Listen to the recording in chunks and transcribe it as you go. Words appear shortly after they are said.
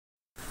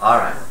All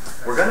right,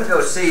 we're going to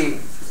go see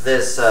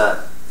this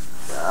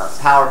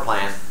power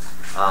plant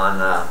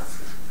on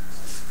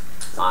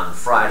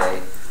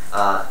Friday.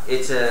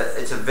 It's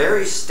a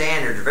very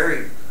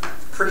standard,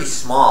 pretty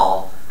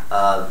small,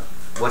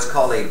 what's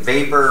called a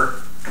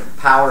vapor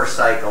power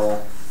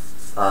cycle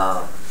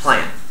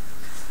plant.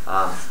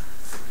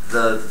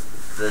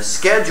 The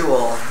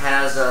schedule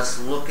has us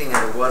looking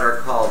at what are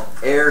called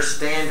air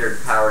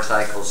standard power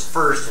cycles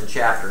first in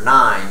Chapter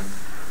 9,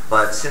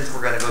 but since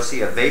we're going to go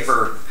see a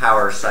vapor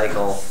power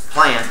cycle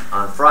plant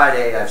on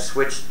Friday, I've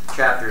switched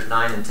Chapters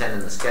 9 and 10 in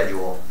the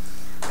schedule,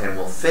 and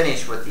we'll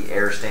finish with the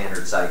air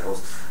standard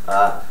cycles.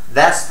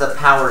 That's the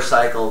power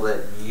cycle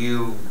that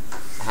you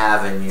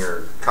have in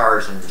your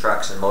cars and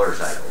trucks and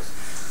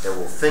motorcycles that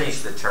we'll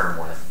finish the term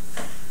with.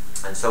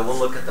 And so we'll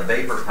look at the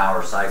vapor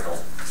power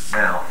cycle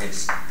now.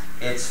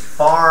 It's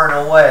far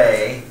and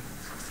away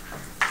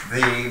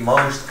the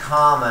most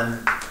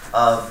common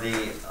of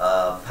the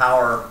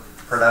power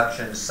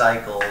production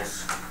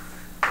cycles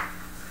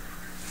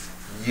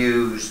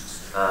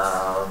used,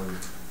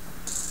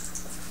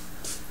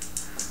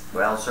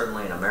 well,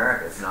 certainly in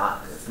America, if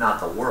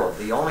not the world.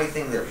 The only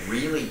thing that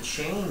really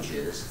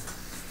changes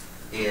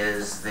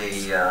is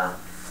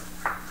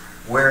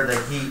where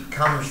the heat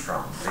comes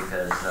from,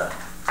 because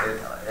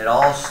it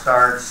all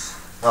starts.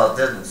 Well, it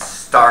doesn't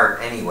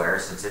start anywhere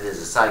since it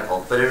is a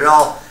cycle, but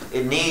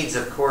it needs,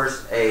 of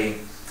course, a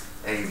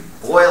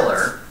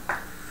boiler.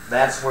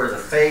 That's where the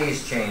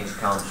phase change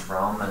comes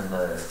from, and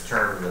the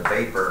term the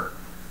vapor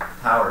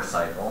power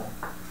cycle.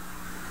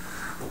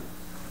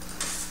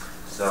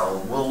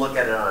 So we'll look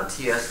at it on a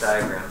TS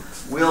diagram.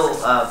 We'll,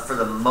 for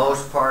the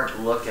most part,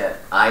 look at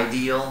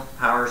ideal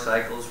power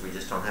cycles. We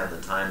just don't have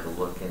the time to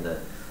look into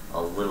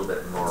a little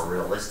bit more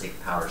realistic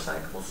power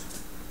cycles.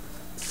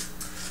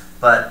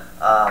 But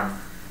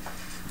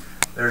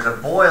there's a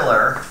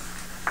boiler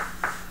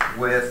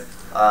with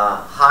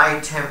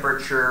high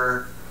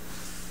temperature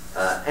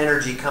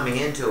energy coming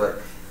into it,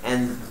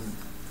 and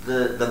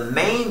the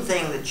main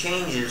thing that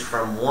changes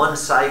from one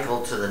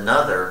cycle to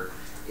another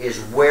is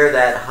where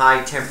that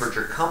high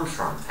temperature comes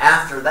from.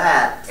 After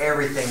that,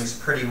 everything's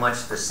pretty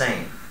much the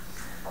same.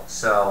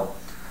 So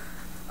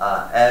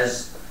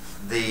as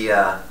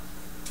the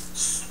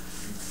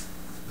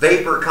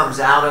vapor comes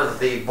out of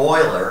the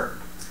boiler,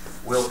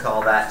 we'll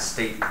call that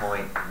state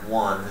point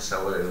 1,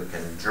 so that we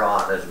can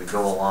draw it as we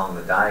go along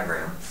the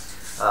diagram.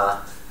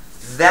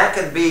 That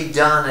can be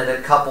done at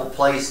a couple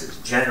places.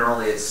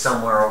 Generally, it's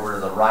somewhere over to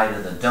the right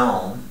of the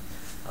dome,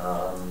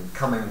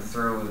 coming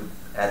through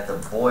at the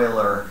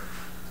boiler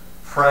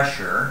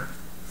pressure.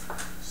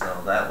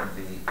 So that would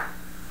be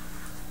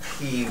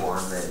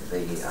P1,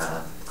 the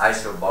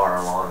isobar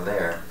along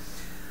there.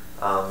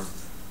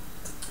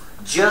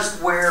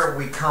 Just where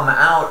we come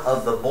out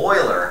of the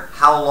boiler,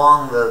 how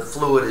long the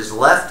fluid is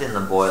left in the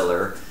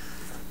boiler,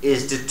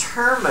 is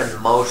determined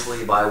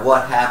mostly by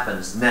what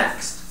happens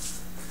next.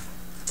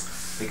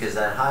 Because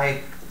that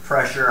high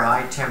pressure,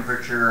 high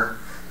temperature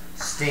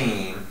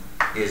steam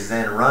is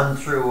then run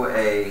through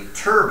a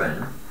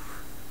turbine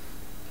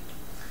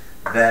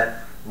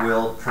that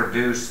will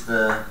produce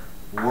the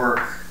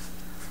work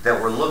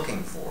that we're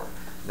looking for.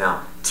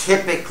 Now,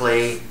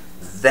 typically,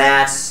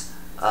 that's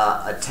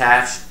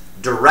attached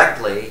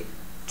directly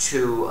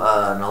to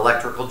an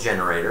electrical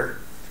generator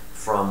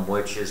from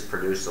which is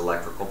produced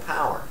electrical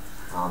power.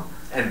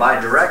 And by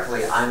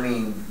directly, I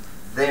mean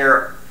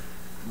they're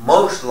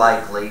most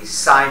likely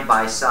side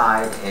by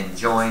side and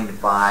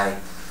joined by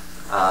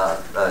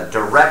a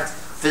direct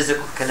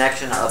physical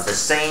connection of the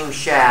same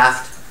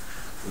shaft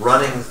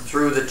running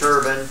through the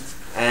turbine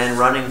and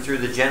running through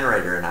the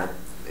generator. And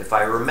if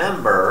I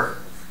remember,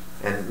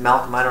 and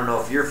Malcolm, I don't know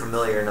if you're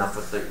familiar enough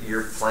with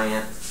your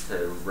plant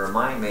to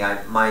remind me,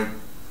 my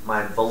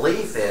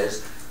belief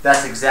is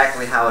that's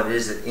exactly how it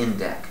is at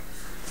INDEC.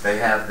 They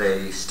have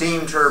the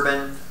steam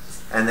turbine,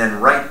 and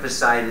then right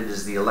beside it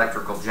is the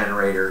electrical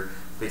generator,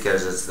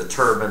 because it's the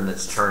turbine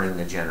that's turning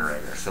the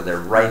generator. So they're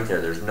right there.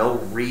 There's no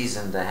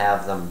reason to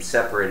have them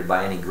separated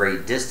by any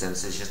great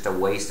distance. It's just a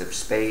waste of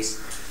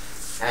space.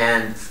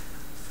 And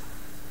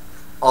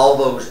all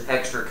those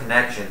extra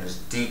connections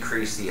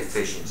decrease the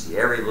efficiency.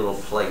 Every little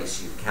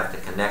place you have to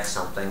connect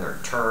something or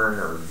turn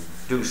or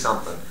do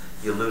something,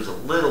 you lose a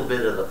little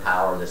bit of the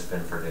power that's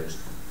been produced.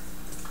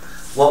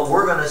 What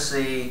we're going to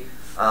see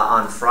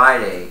on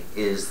Friday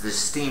is the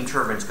steam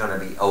turbine's going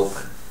to be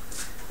open.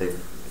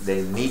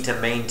 They need to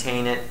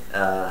maintain it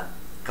a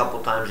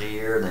couple times a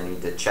year. They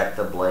need to check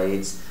the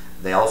blades.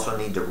 They also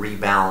need to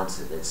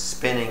rebalance it. It's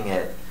spinning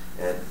at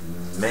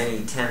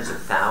many tens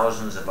of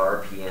thousands of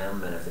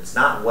RPM, and if it's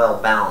not well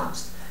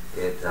balanced,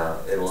 it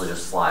will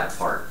just fly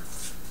apart.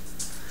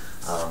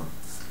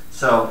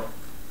 So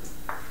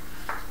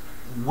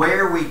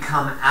where we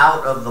come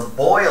out of the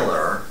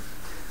boiler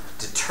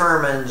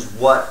determines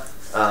what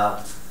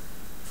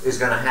is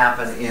going to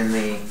happen in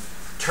the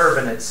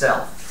turbine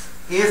itself.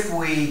 If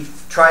we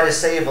try to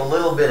save a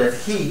little bit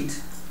of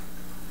heat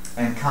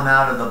and come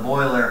out of the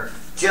boiler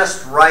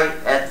just right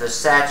at the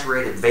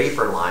saturated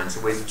vapor line,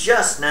 so we've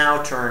just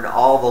now turned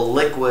all the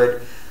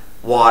liquid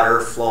water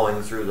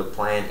flowing through the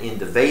plant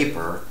into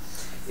vapor.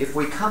 If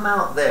we come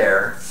out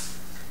there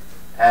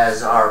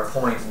as our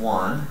point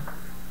 1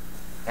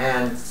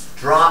 and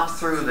drop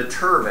through the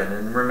turbine,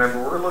 and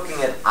remember we're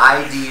looking at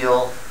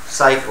ideal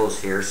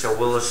cycles here, so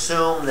we'll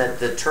assume that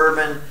the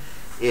turbine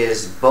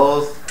is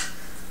both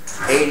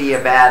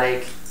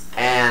adiabatic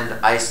and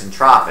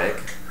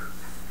isentropic,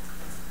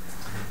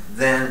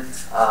 then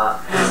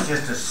it's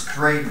just a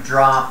straight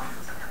drop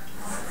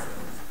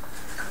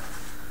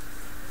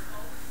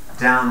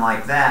down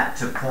like that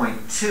to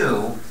point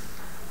 2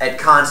 at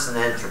constant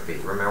entropy.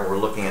 Remember, we're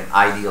looking at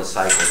ideal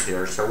cycles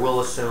here, so we'll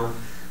assume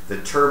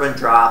the turbine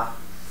drop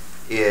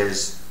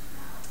is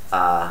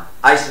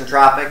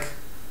isentropic,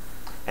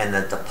 and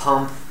that the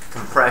pump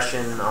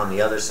compression on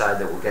the other side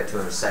that we'll get to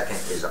in a second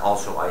is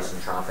also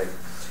isentropic.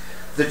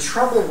 The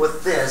trouble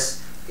with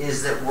this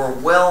is that we're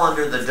well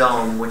under the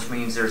dome, which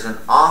means there's an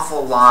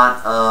awful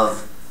lot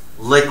of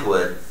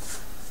liquid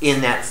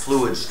in that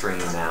fluid stream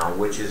now,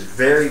 which is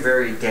very,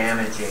 very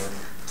damaging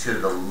to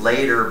the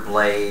later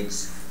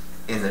blades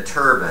in the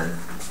turbine,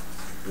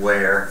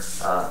 where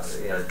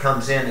it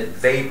comes in at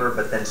vapor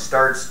but then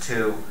starts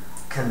to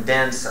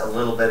condense a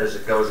little bit as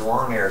it goes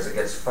along here, as it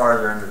gets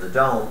farther under the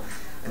dome,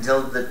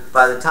 until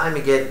by the time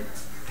you get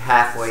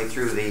halfway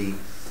through the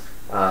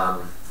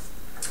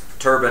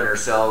turbine or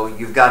so,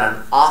 you've got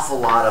an awful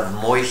lot of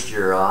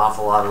moisture, an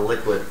awful lot of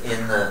liquid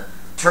in the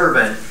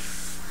turbine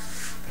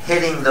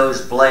hitting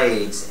those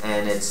blades,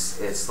 and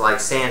it's like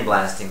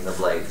sandblasting the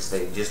blades.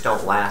 They just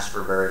don't last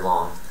for very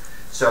long.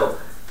 So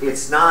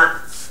it's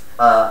not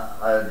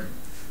an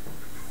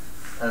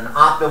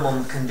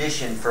optimum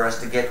condition for us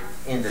to get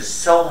into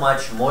so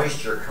much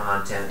moisture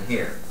content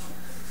here.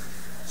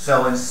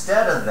 So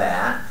instead of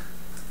that,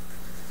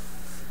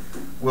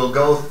 we'll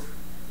go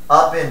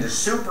up into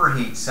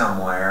superheat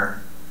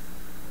somewhere,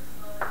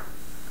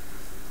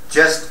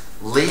 just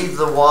leave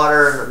the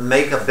water,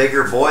 make a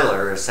bigger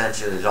boiler,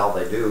 essentially is all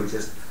they do.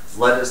 Just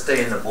let it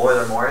stay in the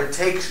boiler more. It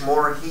takes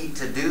more heat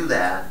to do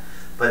that,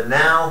 but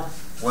now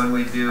when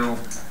we do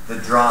the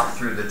drop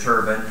through the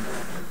turbine,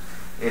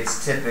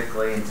 it's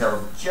typically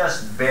until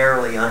just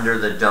barely under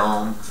the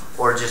dome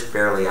or just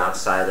barely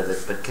outside of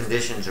it, but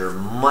conditions are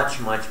much,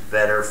 much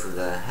better for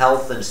the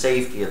health and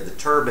safety of the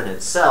turbine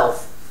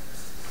itself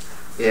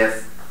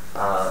if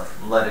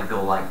let it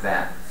go like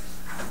that.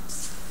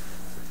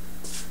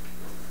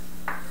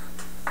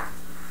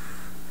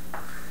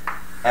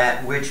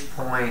 At which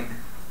point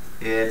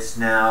it's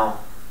now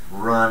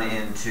run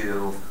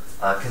into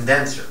a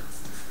condenser.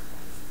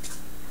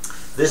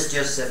 This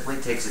just simply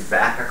takes it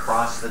back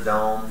across the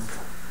dome,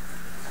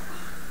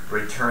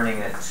 returning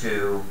it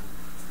to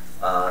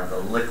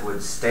the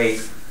liquid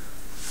state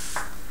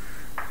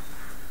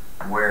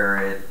where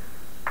it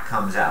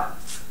comes out.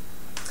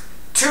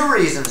 Two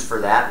reasons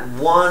for that.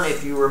 One,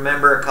 if you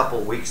remember a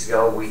couple weeks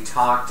ago, we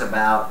talked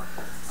about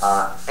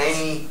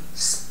any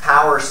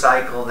power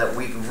cycle that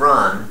we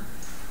run,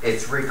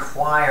 it's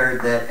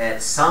required that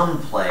at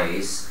some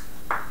place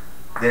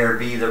there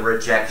be the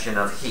rejection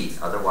of heat.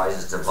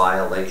 Otherwise, it's a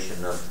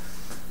violation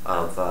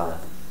of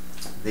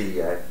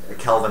the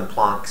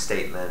Kelvin-Planck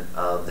statement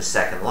of the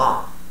second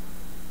law.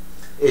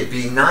 It'd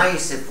be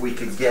nice if we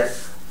could get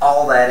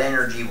all that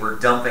energy we're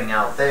dumping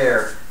out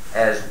there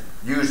as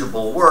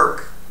usable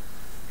work,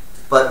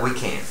 but we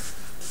can't.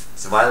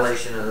 It's a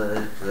violation of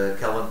the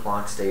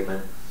Kelvin-Planck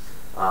statement.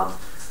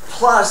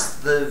 Plus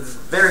the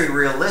very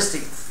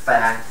realistic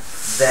fact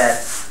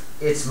that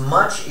it's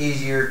much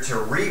easier to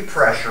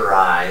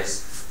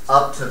repressurize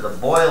up to the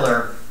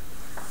boiler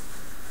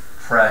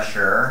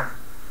pressure.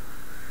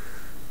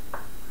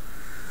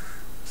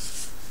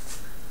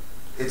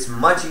 It's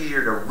much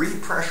easier to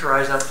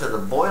repressurize up to the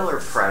boiler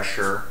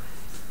pressure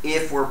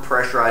if we're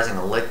pressurizing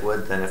a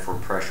liquid than if we're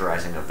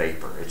pressurizing a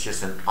vapor. It's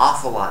just an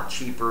awful lot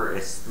cheaper.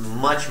 It's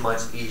much,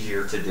 much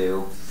easier to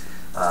do.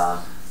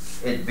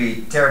 It'd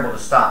be terrible to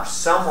stop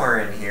somewhere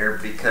in here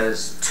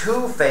because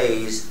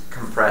two-phase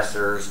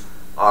compressors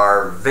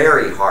are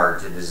very hard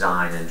to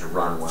design and to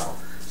run well.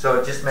 So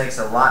it just makes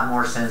a lot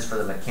more sense for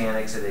the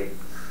mechanics of the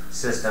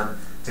system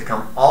to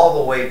come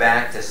all the way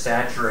back to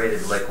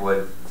saturated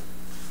liquid,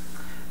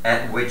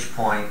 at which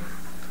point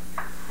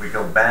we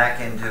go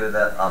back into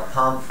a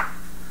pump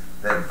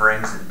that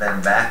brings it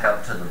then back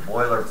up to the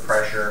boiler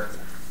pressure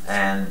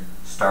and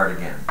start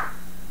again.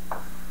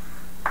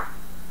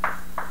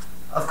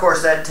 Of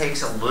course, that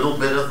takes a little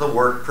bit of the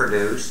work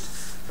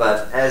produced,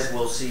 but as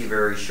we'll see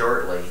very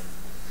shortly,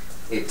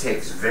 it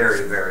takes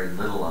very, very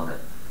little of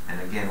it.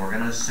 And again, we're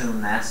going to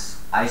assume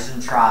that's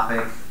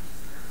isentropic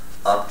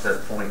up to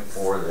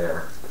 0.4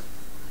 there.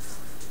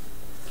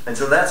 And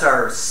so that's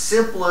our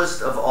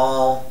simplest of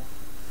all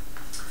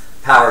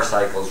power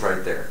cycles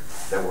right there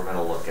that we're going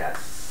to look at.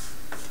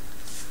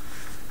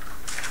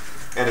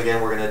 And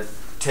again, we're going to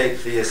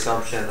take the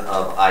assumption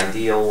of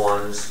ideal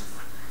ones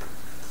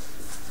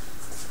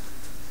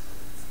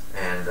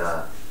and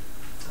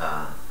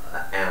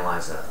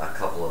analyze a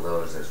couple of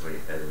those as we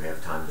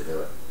have time to do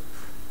it.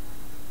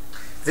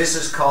 This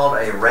is called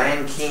a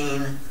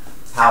Rankine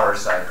power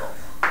cycle.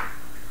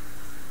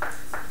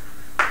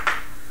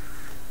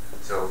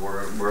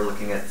 we're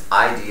looking at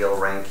ideal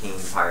Rankine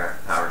power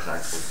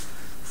cycles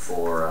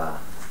for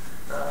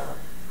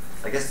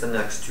I guess the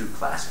next 2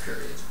 class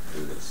periods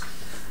do this.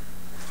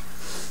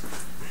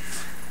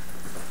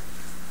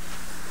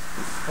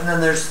 And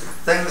then there's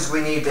things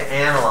we need to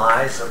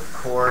analyze. Of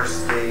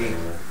course, the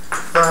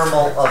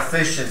thermal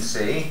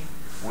efficiency,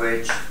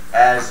 which,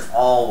 as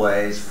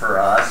always for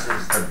us,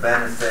 is the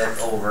benefit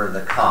over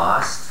the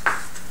cost.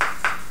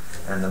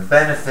 And the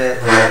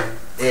benefit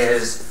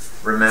is,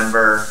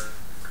 remember,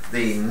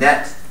 the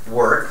net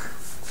work,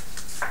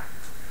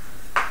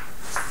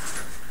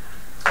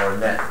 or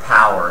net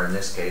power in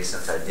this case,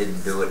 since I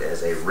didn't do it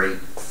as a rate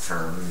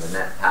term, the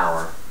net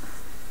power.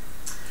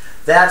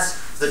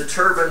 That's the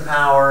turbine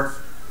power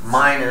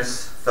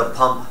minus the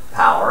pump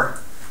power.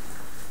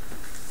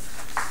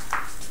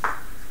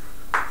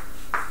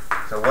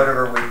 So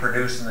whatever we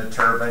produce in the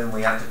turbine,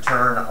 we have to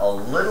turn a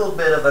little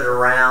bit of it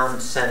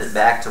around, send it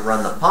back to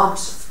run the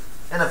pumps.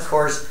 And of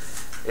course,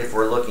 if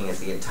we're looking at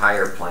the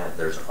entire plant,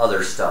 there's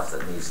other stuff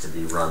that needs to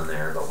be run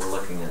there, but we're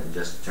looking at it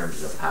just in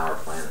terms of the power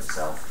plant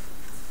itself.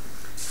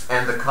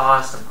 And the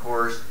cost, of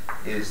course,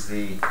 is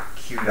the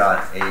Q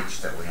dot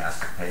H that we have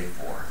to pay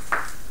for.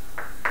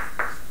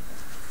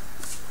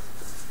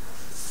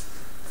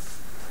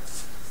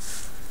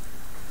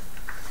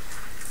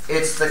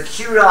 It's the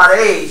Q dot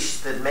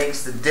H that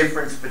makes the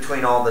difference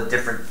between all the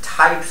different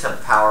types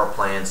of power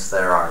plants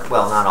there are.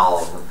 Well, not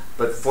all of them,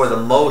 but for the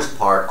most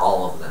part,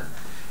 all of them.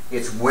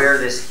 It's where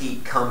this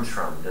heat comes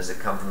from. Does it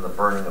come from the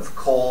burning of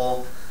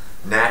coal,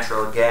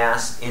 natural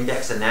gas?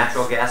 Index a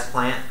natural gas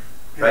plant,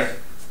 right?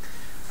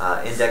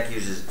 Index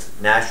uses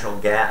natural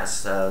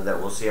gas that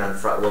we'll see on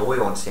Friday. Well, we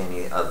won't see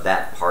any of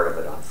that part of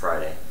it on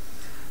Friday.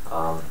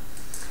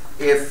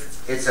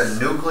 If it's a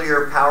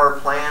nuclear power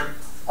plant,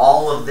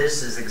 all of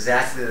this is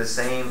exactly the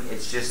same.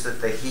 It's just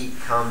that the heat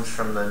comes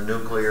from the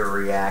nuclear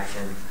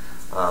reaction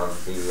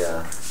of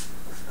the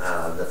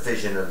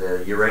fission of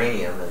the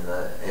uranium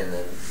in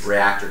the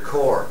reactor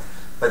core.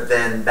 But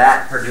then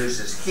that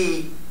produces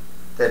heat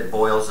that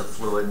boils a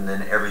fluid, and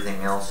then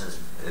everything else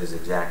is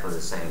exactly the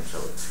same.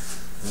 So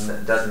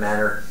it doesn't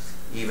matter,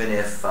 even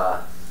if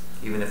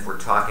we're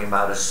talking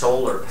about a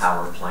solar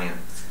power plant.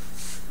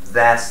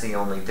 That's the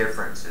only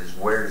difference, is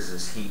where does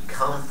this heat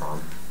come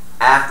from?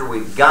 After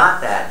we've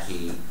got that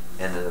heat,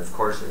 and then of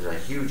course there's a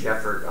huge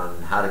effort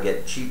on how to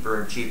get cheaper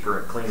and cheaper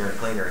and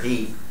cleaner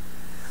heat,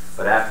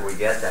 but after we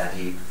get that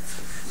heat,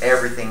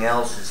 everything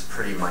else is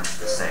pretty much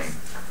the same.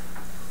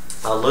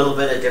 A little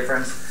bit of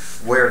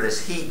difference where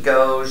this heat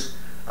goes.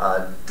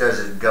 Does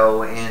it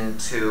go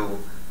into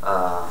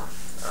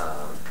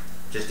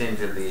just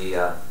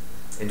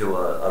into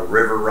a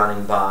river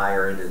running by,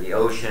 or into the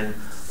ocean,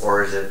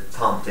 or is it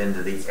pumped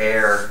into the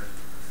air?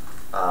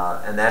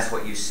 And that's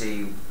what you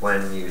see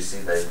when you see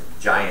the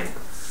giant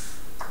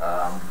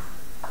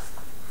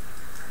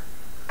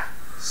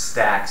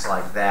stacks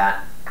like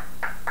that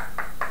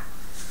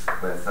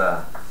with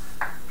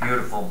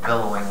beautiful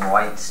billowing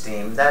white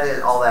steam. That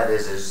is all that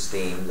is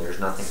steam. There's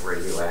nothing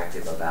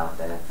radioactive about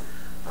that.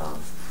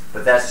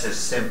 But that's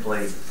just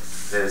simply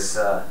this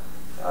the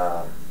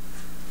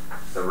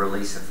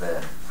release of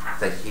the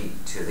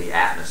heat to the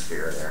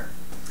atmosphere there.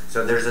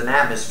 So there's an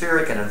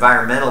atmospheric and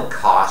environmental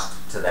cost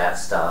to that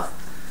stuff,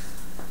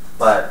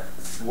 but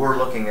we're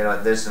looking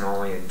at this and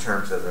only in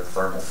terms of the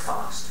thermal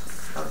cost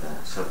of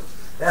that. So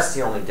that's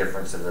the only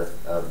difference of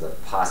the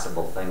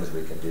possible things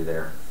we can do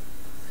there.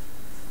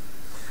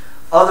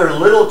 Other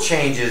little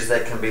changes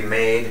that can be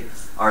made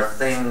are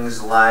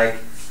things like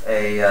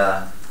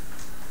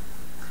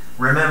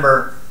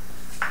remember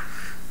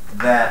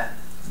that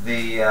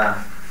the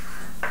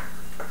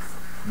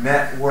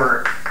net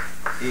work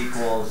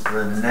equals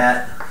the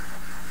net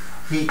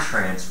heat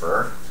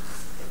transfer.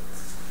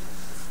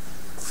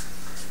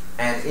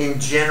 And in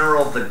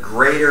general, the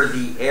greater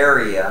the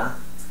area,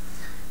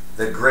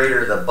 the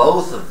greater the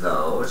both of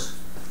those.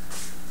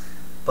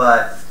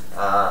 But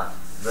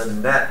the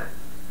net,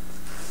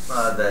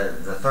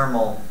 the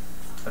thermal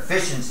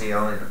efficiency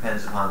only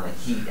depends upon the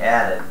heat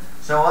added.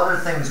 So other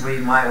things we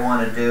might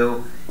want to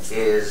do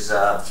is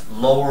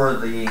lower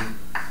the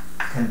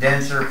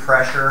condenser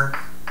pressure,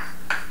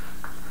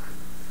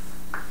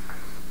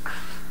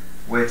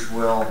 which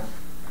will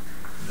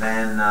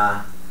then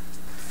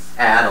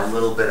add a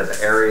little bit of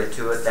area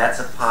to it. That's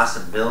a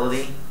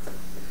possibility.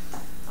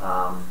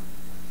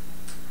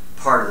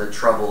 Part of the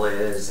trouble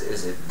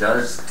is it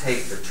does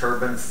take the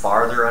turbine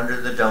farther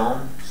under the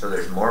dome, so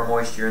there's more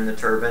moisture in the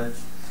turbine.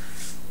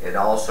 It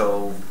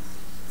also,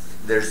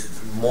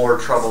 there's more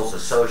troubles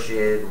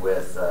associated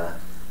with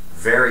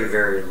very,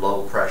 very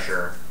low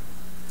pressure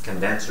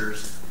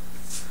condensers.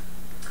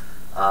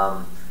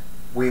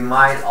 We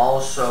might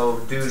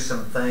also do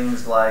some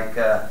things like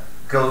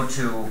go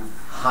to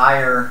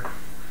higher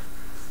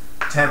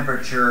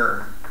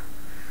temperature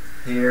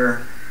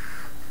here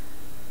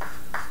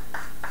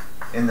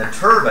in the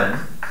turbine.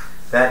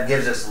 That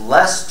gives us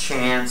less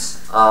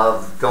chance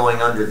of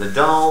going under the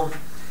dome,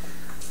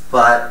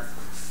 but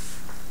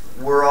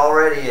we're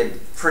already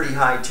at pretty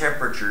high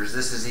temperatures.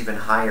 This is even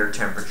higher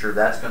temperature.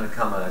 That's going to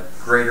come at a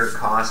greater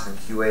cost than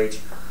QH.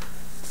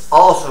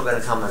 Also going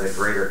to come at a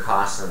greater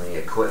cost than the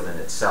equipment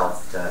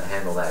itself to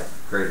handle that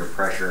greater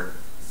pressure.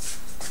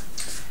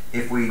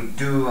 If we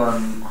do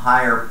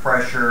higher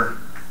pressure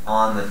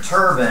on the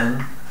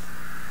turbine,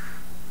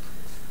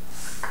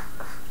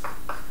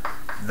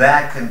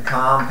 that can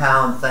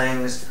compound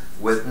things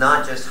with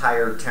not just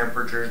higher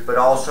temperatures, but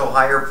also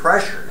higher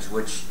pressures,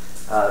 which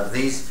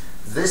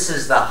this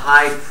is the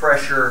high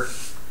pressure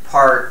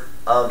part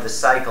of the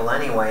cycle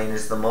anyway, and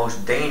is the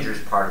most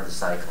dangerous part of the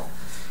cycle.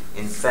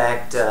 In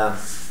fact,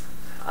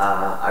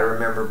 I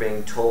remember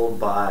being told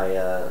by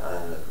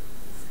a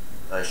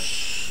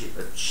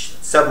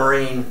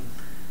submarine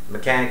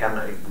mechanic.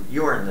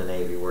 You weren't in the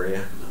Navy, were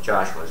you?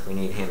 Josh was. We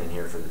need him in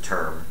here for the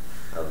term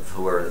of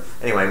whoever.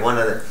 Anyway, one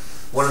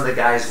of the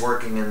guys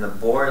working in the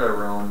boiler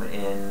room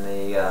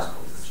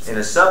in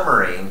a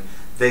submarine,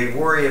 they'd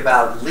worry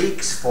about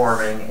leaks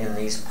forming in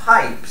these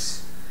pipes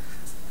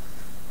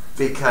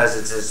because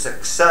it's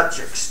such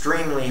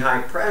extremely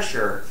high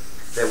pressure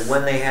that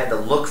when they had to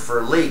look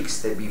for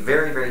leaks, they'd be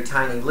very, very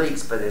tiny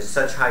leaks, but it's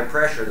such high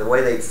pressure, the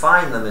way they'd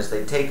find them is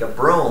they'd take a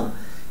broom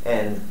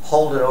and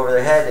hold it over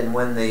their head, and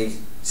when the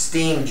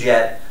steam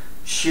jet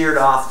sheared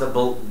off the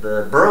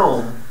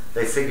broom,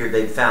 they figured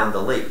they'd found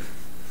the leak.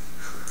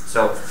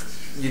 So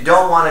you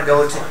don't want to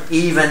go to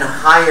even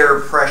higher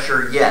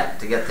pressure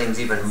yet to get things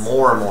even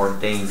more and more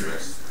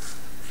dangerous.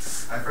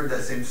 I've heard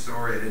that same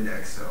story at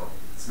Index, so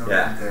it's no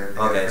yeah. There.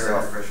 Okay, so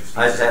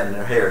I just happen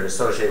to hear it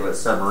associated with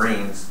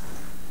submarines.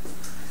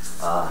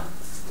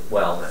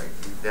 Well,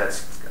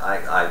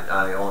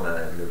 I own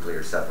a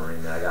nuclear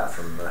submarine that I got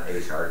from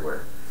Ace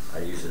Hardware. I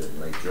use it in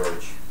Lake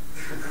George.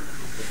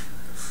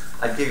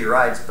 I'd give you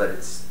rides, but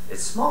it's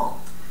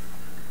small.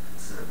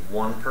 It's a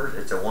one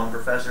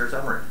professor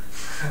submarine,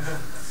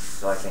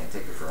 so I can't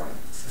take you for a ride.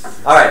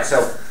 All right,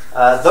 so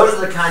those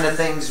are the kind of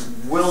things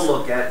we'll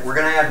look at. We're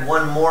going to add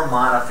one more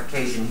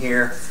modification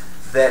here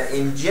that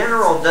in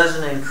general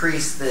doesn't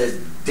increase the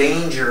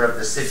danger of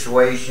the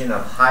situation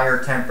of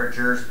higher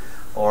temperatures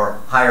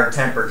or higher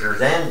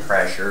temperatures and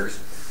pressures.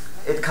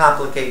 It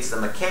complicates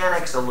the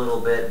mechanics a little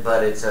bit,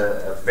 but it's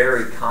a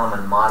very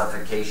common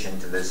modification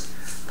to this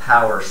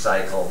power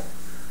cycle.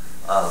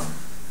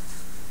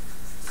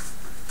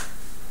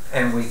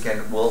 And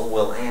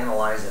we'll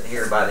analyze it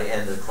here by the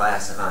end of the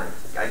class. And I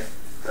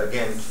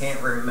again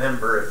can't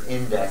remember if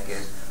INDEC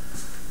is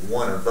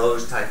one of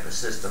those type of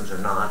systems or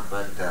not,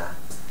 but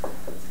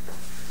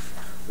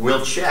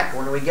we'll check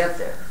when we get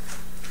there.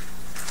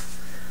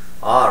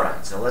 All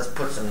right, so let's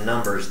put some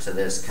numbers to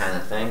this kind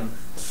of thing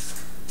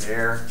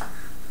here.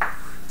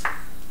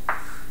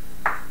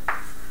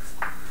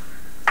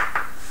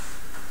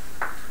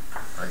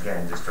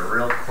 Again, just a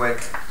real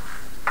quick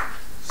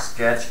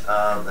sketch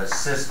of the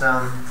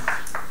system.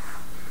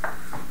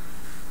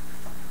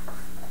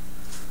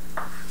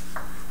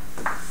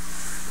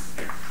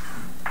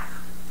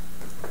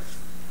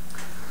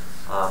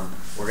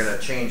 We're going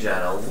to change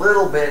that a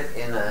little bit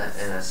in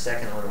a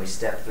second when we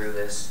step through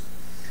this.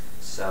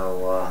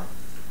 So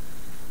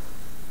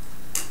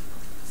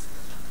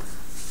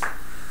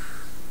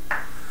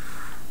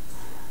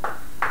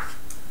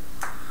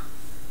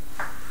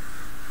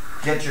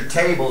get your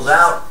tables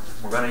out.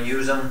 We're going to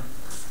use them.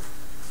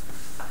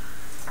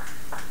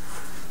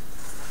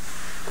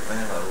 Do I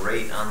have a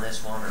rate on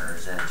this one, or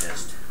is that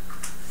just...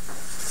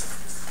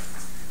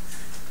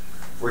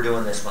 We're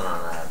doing this one on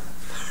a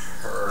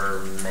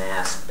per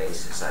mass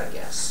basis, I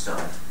guess. So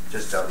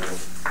just W.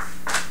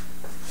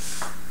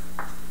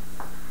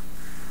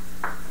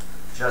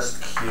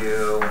 Just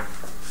Q.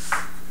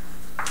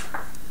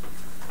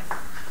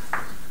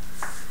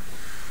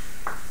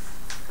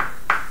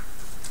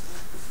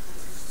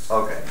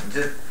 Okay,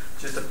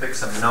 just to pick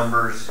some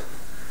numbers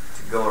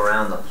to go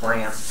around the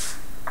plant.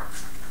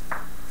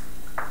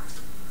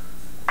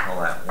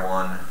 Call that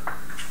 1,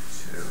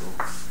 2,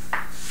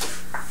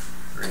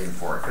 3, and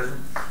 4. Because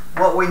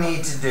what we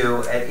need to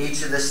do at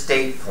each of the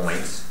state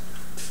points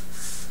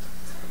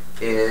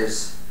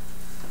is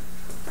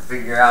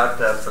figure out,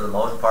 for the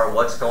most part,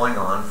 what's going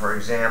on. For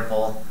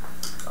example,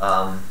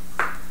 to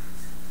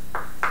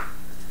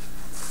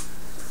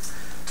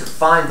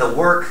find the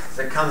work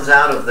that comes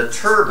out of the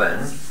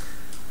turbine,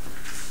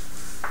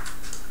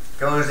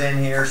 goes in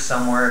here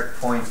somewhere at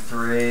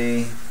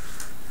 0.3,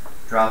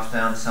 drops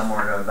down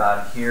somewhere to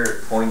about here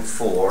at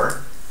 0.4.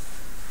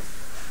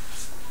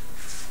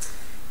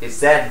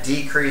 It's that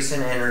decrease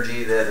in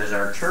energy that is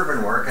our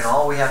turbine work, and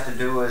all we have to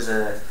do is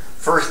a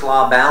first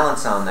law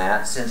balance on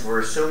that. Since we're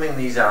assuming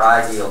these are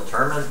ideal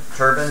turbines,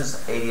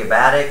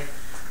 adiabatic,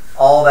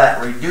 all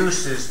that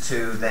reduces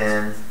to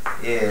then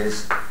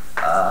is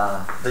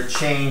the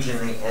change in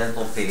the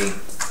enthalpy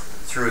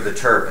through the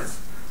turbine.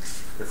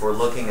 If we're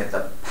looking at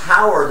the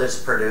power that's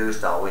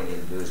produced, all we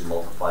need to do is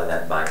multiply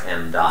that by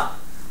m dot.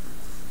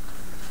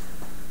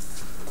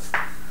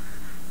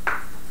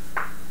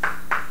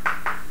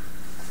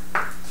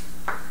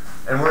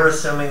 And we're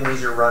assuming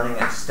these are running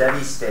at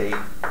steady state,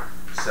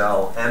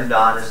 so m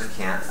dot is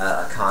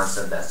a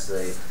constant. That's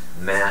the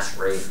mass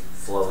rate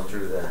flow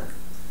through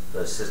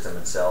the system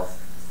itself.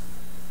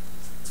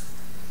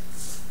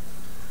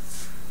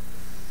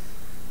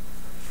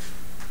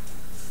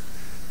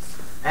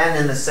 And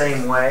in the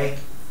same way,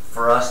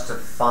 for us to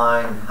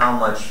find how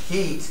much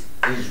heat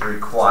is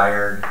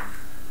required,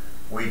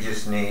 we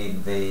just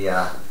need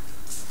to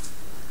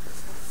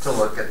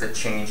look at the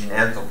change in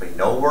enthalpy.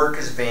 No work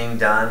is being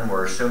done.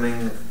 We're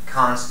assuming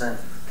constant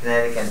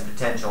kinetic and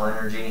potential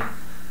energy.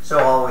 So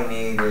all we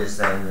need is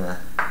then the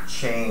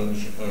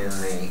change in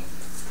the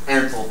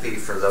enthalpy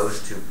for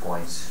those 2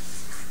 points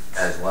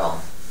as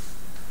well.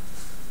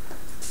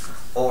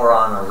 Or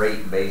on a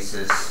rate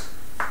basis,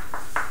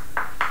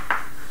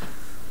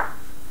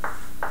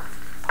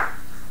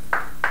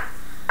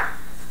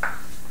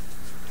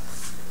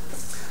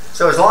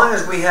 so as long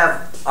as we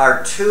have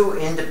our 2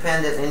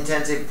 independent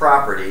intensive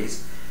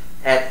properties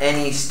at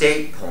any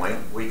state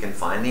point, we can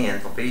find the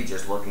enthalpy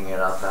just looking it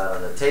up out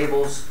of the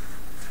tables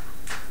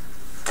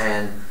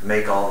and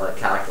make all the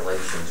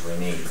calculations we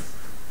need.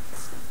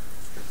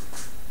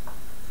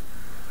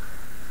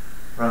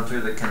 Run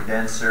through the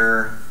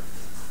condenser,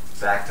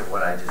 back to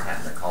what I just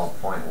happened to call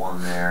point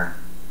 1 there.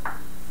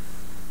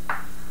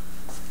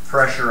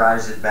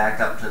 Pressurize it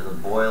back up to the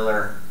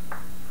boiler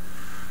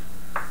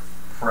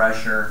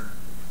pressure,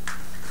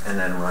 and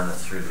then run it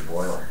through the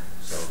boiler.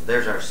 So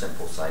there's our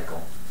simple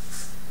cycle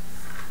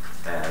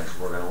as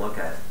we're going to look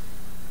at it.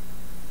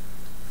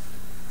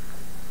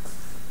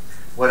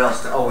 What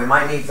else? Oh, we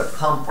might need the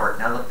pump work.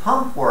 Now the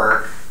pump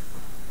work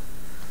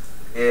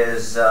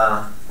is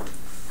a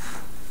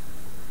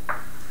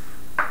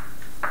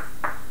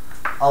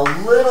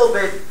little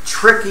bit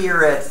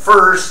trickier at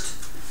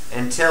first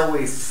until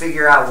we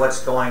figure out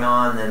what's going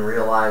on, then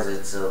realize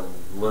it's a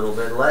little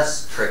bit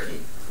less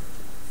tricky.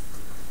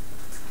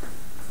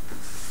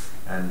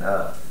 And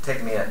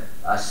take me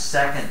a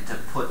second to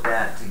put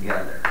that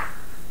together.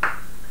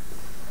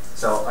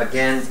 So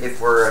again, if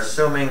we're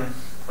assuming,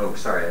 oh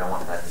sorry, I don't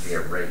want that to be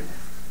a rate.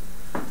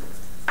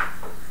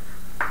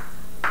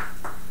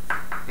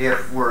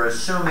 If we're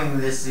assuming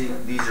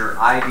these are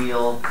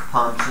ideal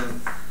pumps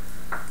and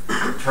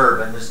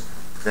turbines,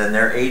 then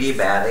they're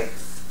adiabatic.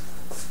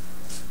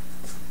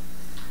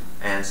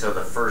 And so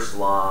the first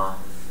law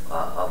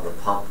of the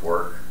pump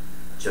work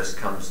just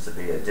comes to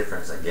be a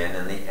difference again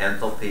in the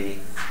enthalpy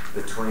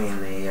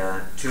between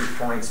the 2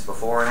 points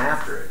before and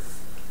after it.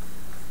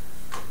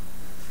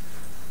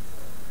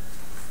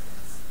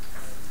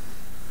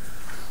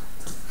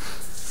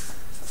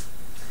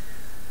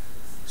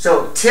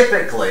 So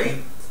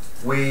typically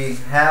we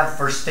have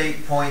for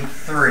state point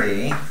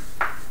 3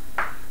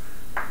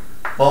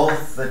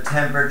 both the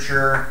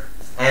temperature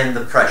and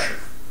the pressure.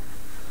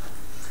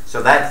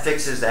 So that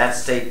fixes that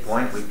state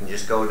point. We can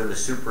just go to the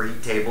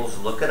superheat tables,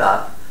 look it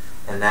up,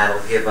 and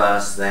that'll give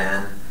us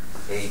then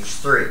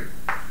H3.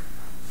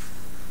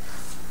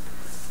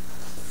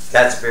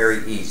 That's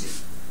very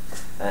easy.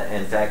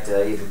 In fact,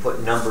 you can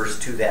put numbers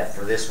to that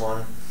for this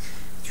one.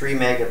 3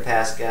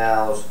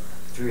 megapascals,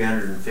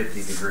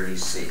 350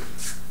 degrees C.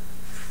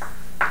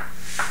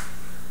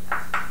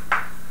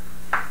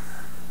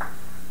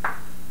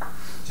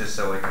 Just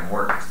so we can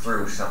work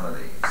through some of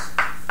these.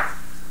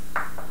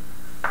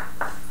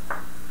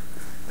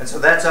 And so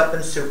that's up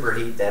in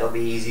superheat. That'll be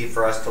easy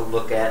for us to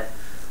look at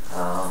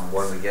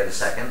when we get a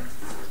second.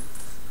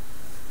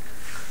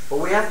 But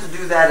we have to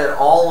do that at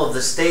all of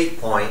the state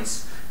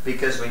points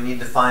because we need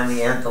to find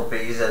the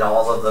enthalpies at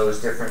all of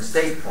those different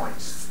state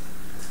points.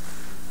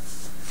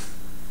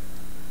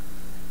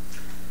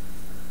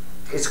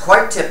 It's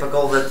quite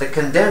typical that the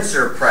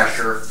condenser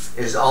pressure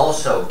is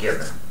also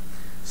given.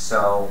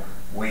 So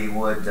we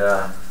would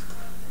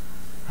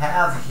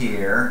have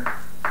here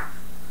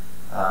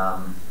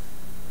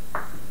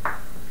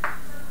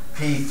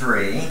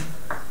P3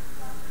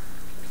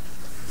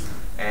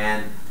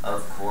 and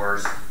of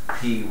course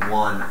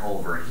P1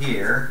 over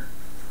here,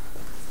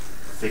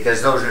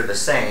 because those are the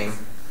same.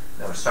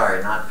 No,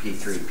 sorry, not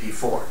P3,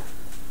 P4.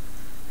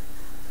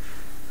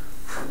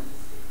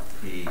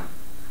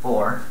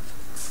 P4.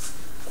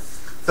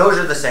 Those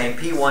are the same.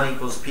 P1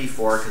 equals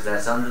P4 because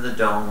that's under the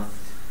dome.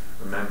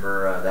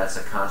 Remember, that's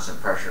a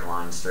constant pressure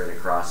line straight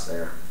across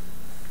there.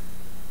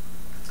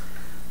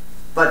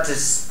 But to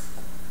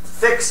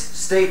fix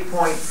state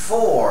point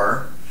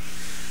 4,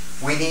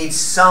 we need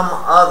some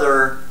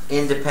other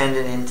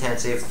independent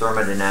intensive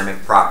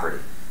thermodynamic property.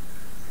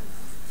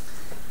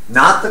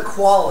 Not the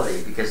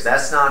quality, because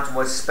that's not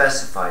what's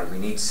specified. We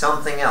need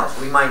something else.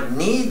 We might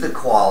need the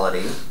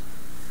quality,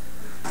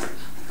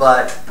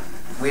 but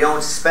we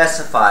don't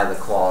specify the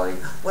quality.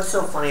 What's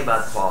so funny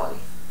about quality?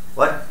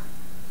 What?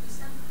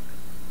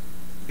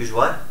 Use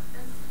what?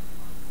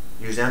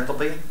 Use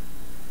enthalpy?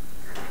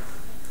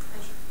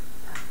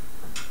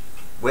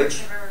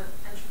 Which?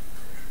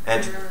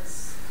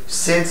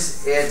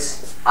 Since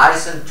it's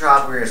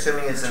isentropic, we're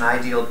assuming it's an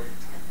ideal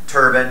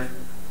turbine.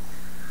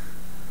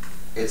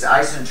 It's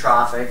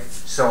isentropic,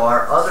 so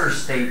our other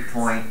state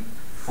point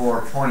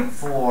for point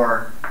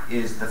 4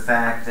 is the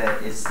fact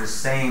that it's the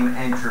same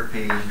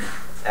entropy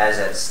as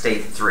at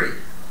state 3.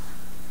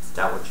 Is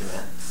that what you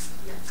meant?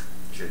 Yes.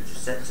 Should have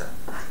just said so.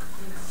 I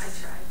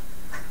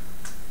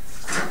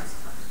tried.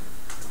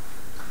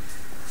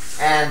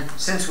 And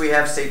since we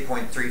have state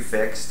point 3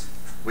 fixed,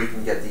 we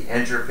can get the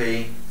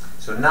entropy.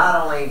 So not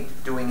only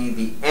do we need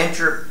the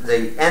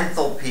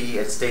enthalpy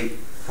at state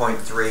point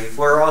 3,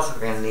 we're also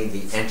going to need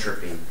the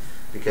entropy,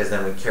 because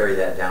then we carry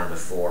that down to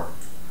 4.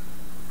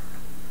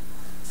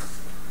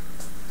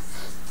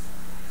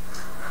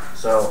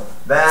 So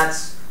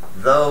that's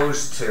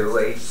those two,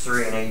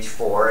 H3 and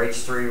H4.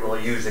 H3 we'll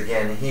use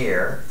again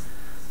here.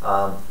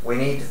 We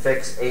need to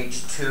fix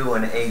H2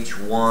 and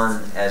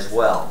H1 as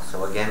well.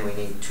 So again, we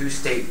need two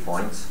state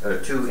points, or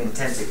two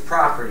intensive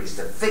properties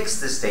to fix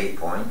the state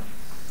point.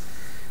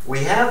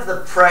 We have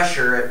the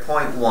pressure at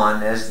point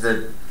 1 as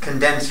the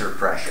condenser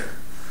pressure.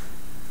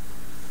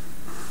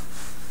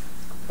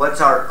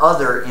 What's our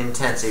other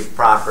intensive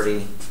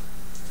property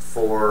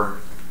for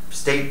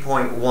state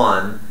point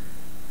 1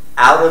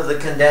 out of the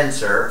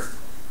condenser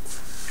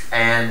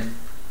and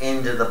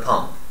into the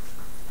pump?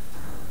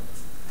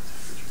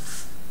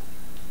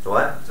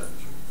 What?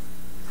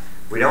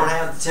 We don't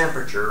have the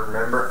temperature.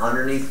 Remember,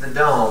 underneath the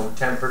dome,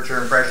 temperature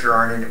and pressure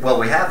aren't in. Well,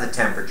 we have the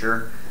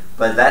temperature,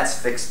 but that's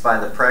fixed by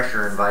the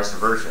pressure and vice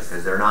versa,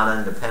 because they're not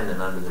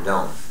independent under the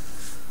dome.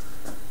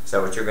 Is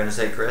that what you're going to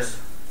say, Chris?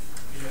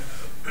 Yeah,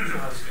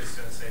 I was just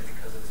going to say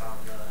because it's on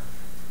the dome,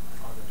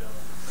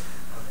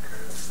 on the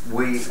curve.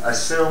 We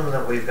assume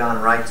that we've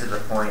gone right to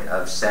the point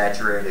of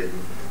saturated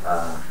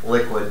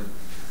liquid,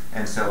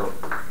 and so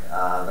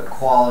the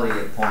quality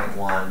at point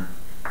 1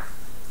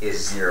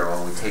 is 0,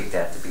 and we take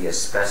that to be a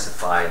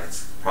specified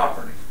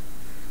property.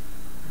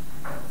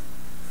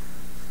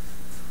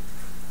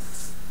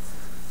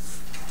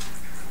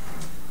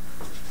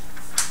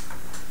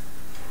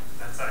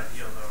 That's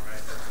ideal though, right?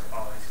 That's the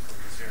quality equal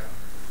to 0.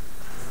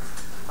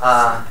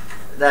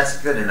 That's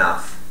good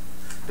enough,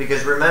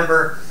 because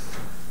remember,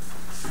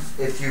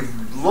 if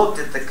you've looked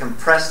at the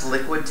compressed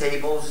liquid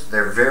tables,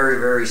 they're very,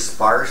 very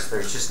sparse.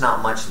 There's just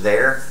not much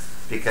there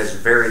because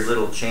very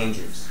little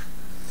changes.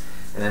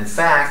 And in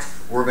fact,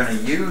 we're going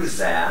to use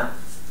that.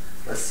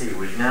 Let's see,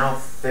 we've now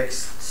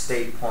fixed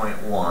state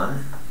point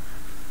 1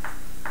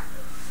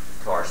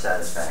 to our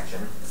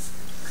satisfaction.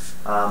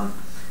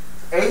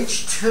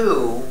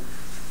 H2,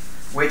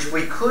 which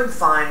we could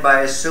find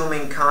by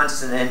assuming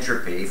constant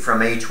entropy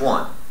from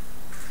H1.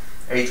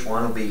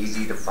 H1 will be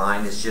easy to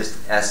find. It's just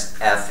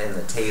SF in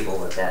the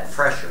table at that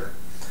pressure.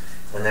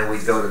 And then we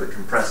go to the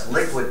compressed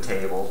liquid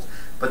tables,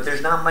 but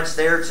there's not much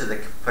there to the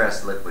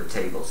compressed liquid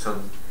table.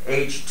 So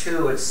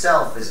H2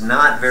 itself is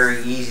not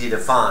very easy to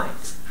find.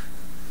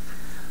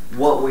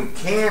 What we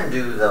can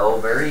do, though,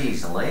 very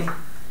easily,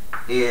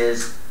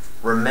 is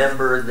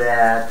remember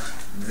that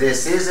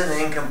this is an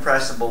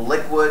incompressible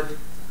liquid,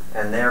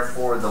 and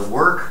therefore the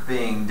work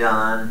being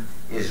done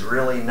is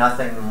really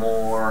nothing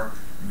more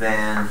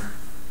than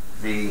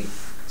the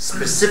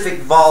specific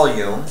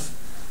volume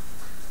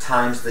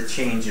times the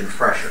change in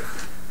pressure,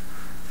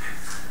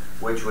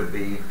 which would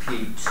be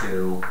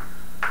P2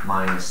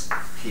 minus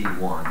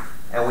P1.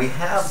 And we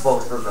have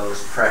both of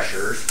those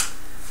pressures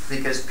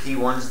because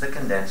P1 is the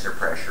condenser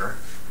pressure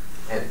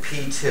and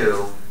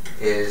P2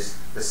 is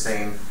the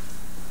same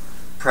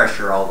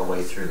pressure all the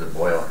way through the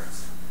boiler.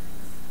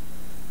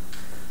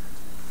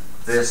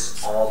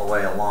 This all the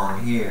way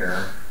along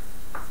here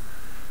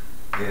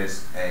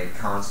is a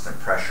constant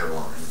pressure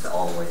line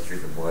all the way through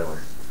the boiler.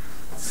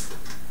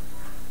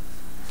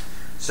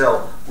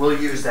 So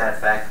we'll use that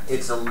fact.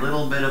 It's a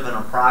little bit of an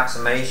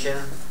approximation,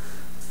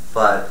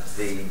 but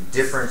the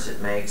difference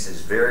it makes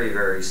is very,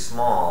 very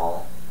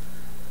small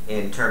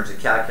in terms of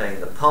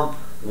calculating the pump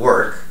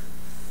work.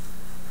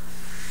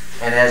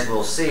 And as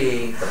we'll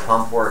see, the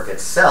pump work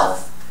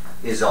itself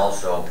is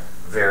also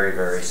very,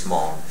 very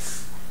small.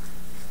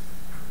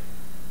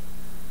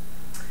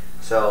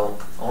 So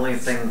only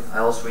thing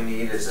else we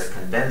need is a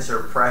condenser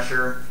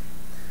pressure.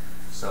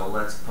 So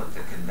let's put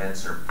the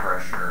condenser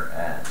pressure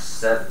at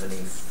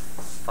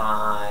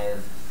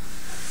 75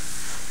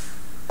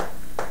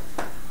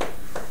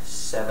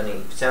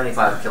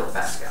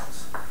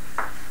 kilopascals.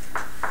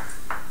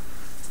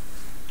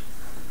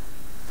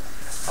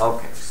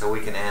 Okay, so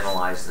we can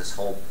analyze this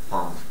whole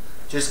pump.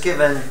 Just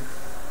given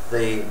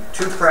the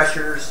two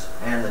pressures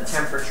and the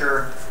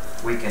temperature,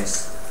 we can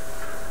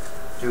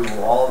do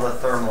all the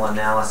thermal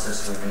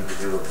analysis we need to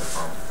do of the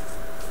pump.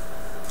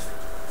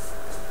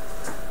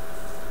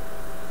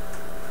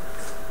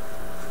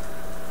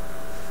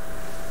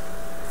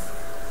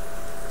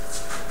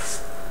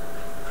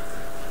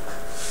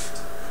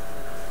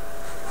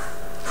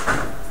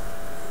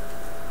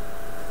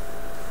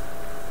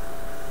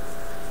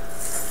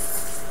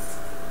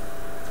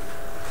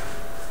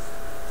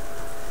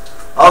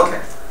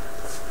 Okay.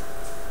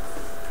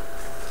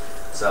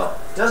 So,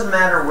 it doesn't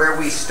matter where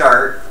we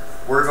start.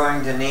 We're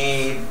going to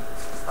need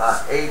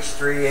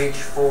H3,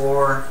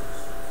 H4,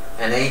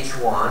 and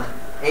H1.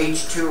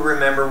 H2,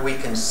 remember, we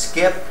can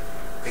skip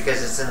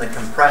because it's in the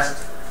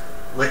compressed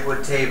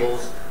liquid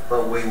tables,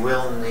 but we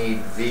will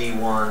need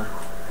V1,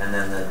 and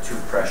then the two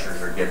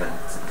pressures are given.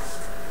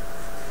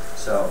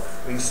 So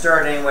we can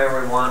start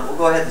anywhere we want. We'll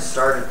go ahead and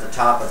start at the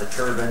top of the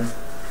turbine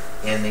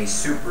in the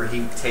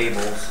superheat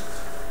tables.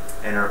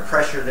 And our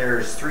pressure there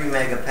is 3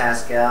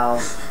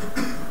 megapascals.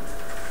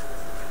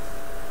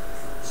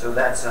 So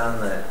that's on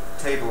the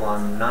table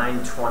on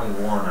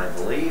 921, I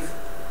believe.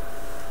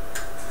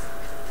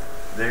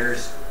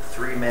 There's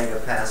 3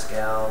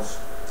 megapascals.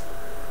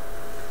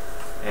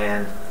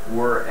 And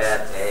we're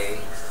at a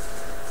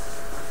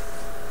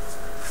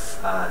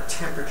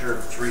temperature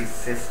of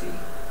 350.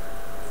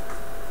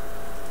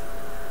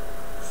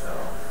 So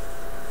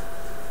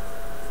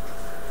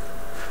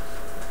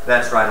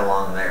that's right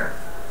along there.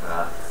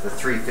 The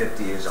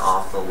 350 is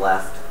off the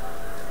left.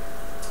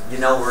 You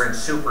know we're in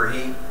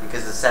superheat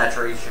because the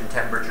saturation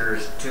temperature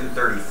is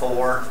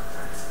 234,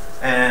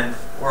 and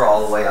we're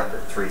all the way up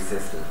at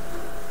 350.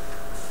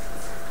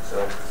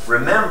 So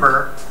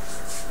remember,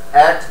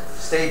 at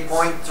state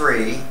point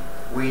 3,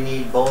 we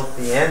need both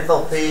the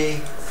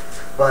enthalpy,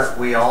 but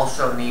we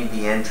also need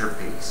the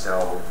entropy.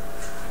 So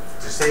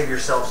to save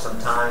yourself some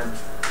time,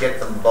 get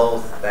them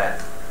both at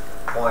that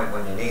point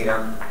when you need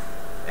them,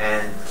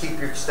 and keep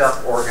your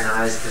stuff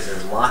organized because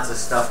there's lots of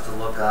stuff to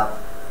look up.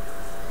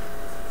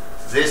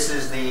 This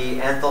is the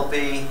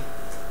enthalpy,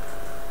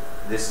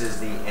 this is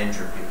the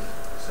entropy.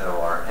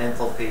 So our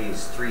enthalpy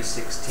is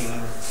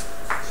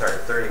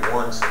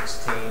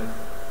 3116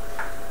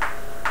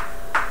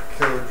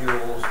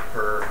 kilojoules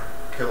per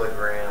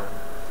kilogram,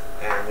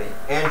 and the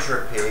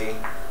entropy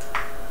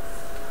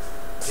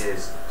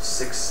is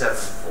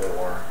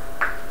 674.5.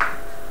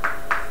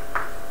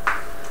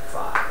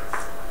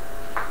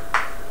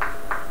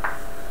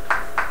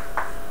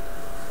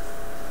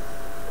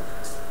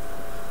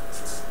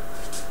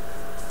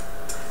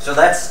 So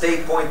that's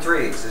state point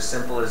 3. It's as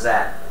simple as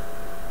that.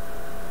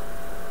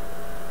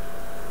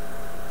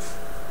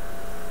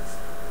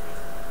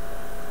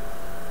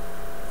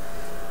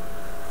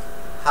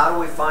 How do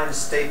we find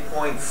state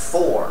point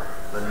 4?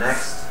 The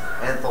next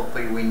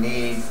enthalpy we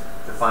need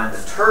to find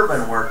the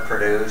turbine work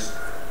produced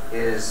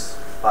is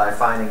by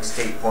finding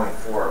state point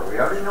 4. We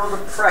already know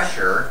the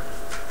pressure.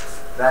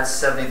 That's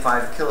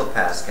 75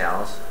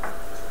 kilopascals.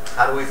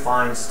 How do we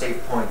find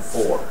state point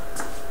 4?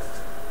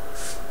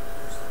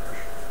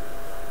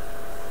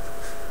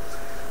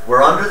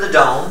 We're under the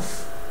dome,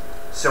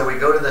 so we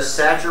go to the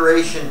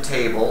saturation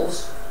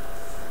tables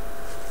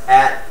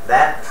at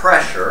that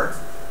pressure.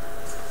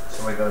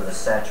 So we go to the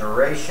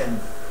saturation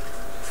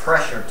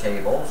pressure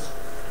tables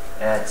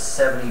at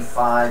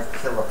 75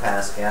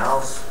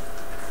 kilopascals.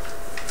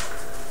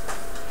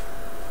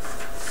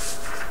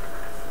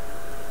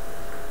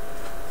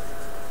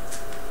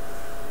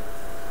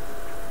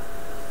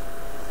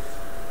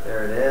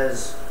 There it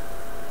is.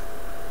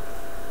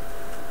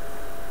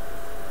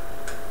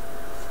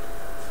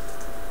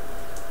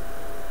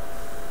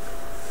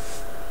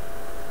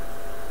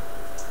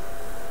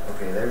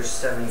 Okay, there's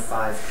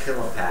 75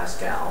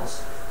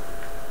 kilopascals.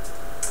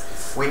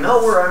 We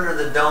know we're under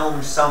the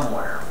dome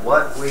somewhere.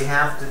 What we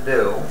have to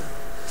do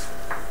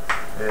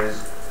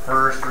is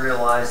first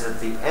realize that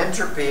the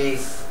entropy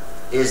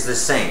is the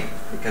same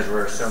because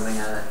we're assuming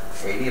an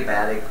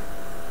adiabatic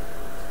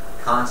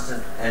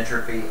constant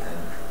entropy and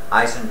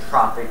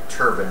isentropic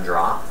turbine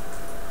drop.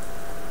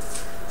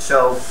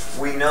 So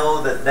we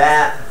know that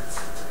that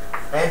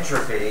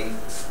entropy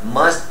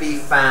must be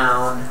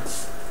found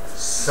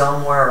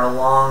somewhere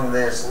along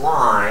this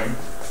line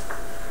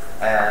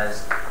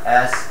as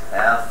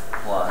SF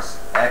plus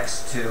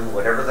X2,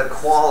 whatever the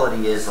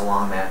quality is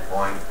along that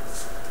point,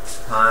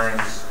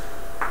 times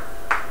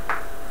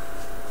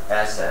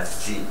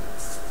SFG,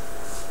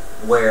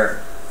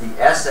 where the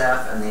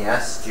SF and the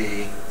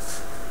SG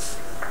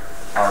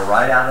are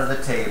right out of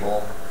the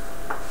table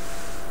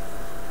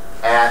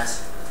at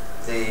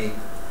the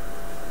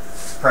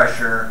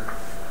pressure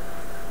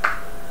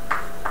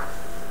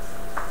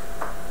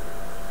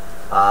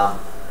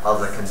of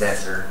the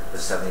condenser, the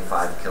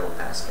 75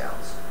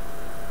 kilopascals.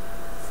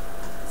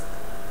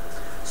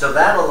 So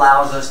that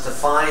allows us to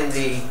find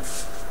the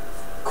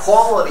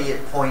quality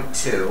at point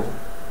 2.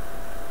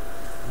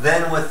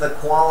 Then with the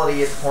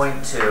quality at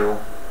point 2,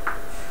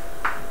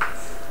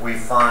 we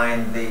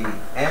find the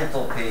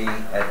enthalpy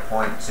at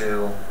point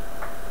 2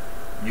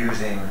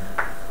 using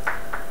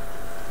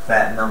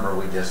that number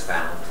we just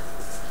found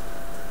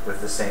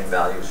with the same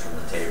values from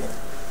the table.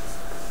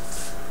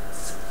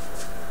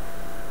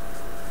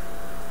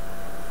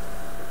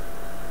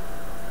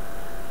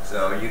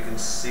 So you can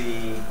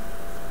see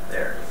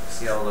there, you can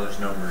see all those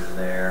numbers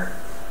there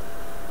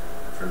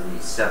for the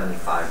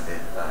 75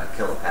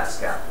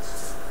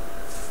 kilopascals.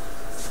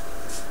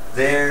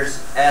 There's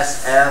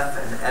SF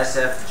and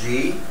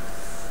SFG,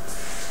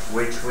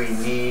 which we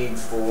need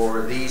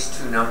for these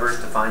two numbers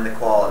to find the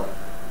quality.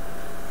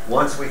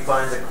 Once we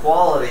find the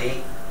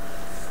quality,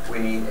 we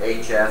need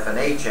HF and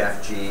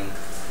HFG,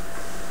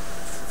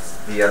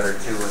 the other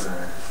two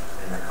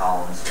in the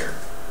columns here.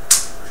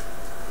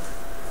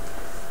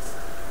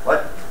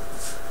 What?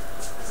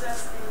 Is that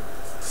the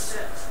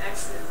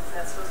X is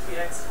that supposed to be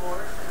X4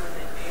 and then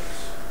the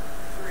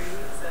H3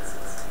 is that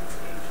supposed to be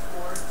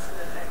H4 and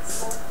then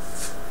X4?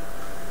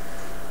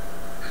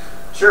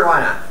 Sure,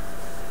 why not?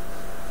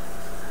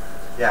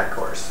 Yeah, of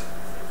course.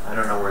 I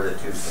don't know where the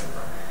 2s came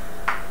from.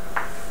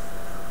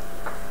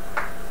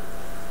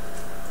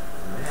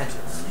 Imagine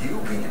you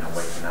being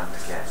awake enough to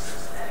catch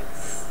this.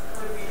 X,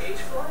 would it be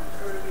H4 or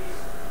would it be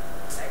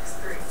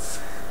X3?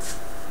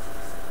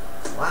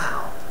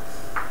 Wow.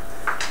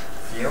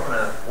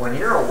 Fiona, when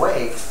you're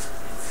awake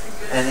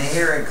and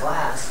here in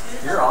class,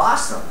 you're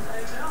awesome.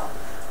 I know.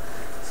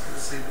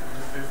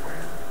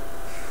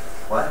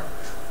 What?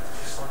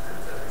 Just looked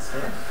at this.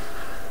 Yeah.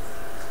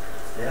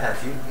 Yeah,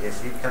 if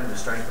you'd come to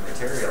strength of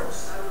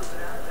materials, I would have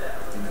been out there.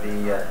 you'd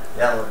be,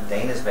 yeah, look,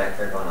 Dana's back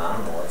there going, I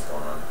don't know what's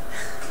going on.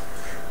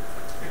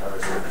 I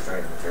was here for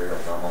strength of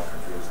materials, I'm all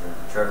confused. And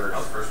Trevor's, I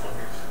was the first one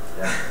here.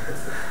 yeah.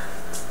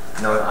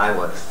 No, I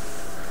was.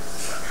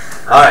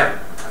 All right.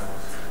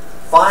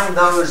 Find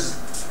those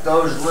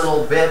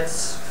little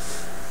bits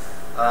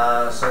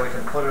so we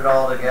can put it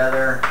all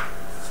together.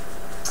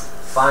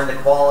 Find the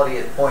quality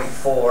at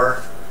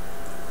 0.4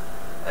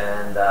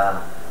 and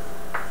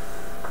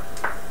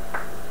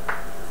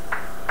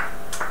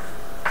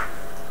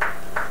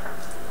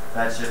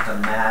that's just a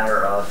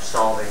matter of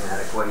solving that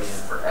equation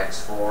for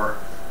x4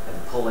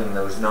 and pulling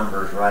those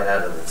numbers right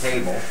out of the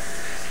table.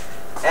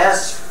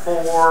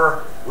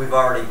 S4 we've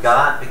already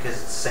got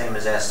because it's the same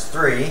as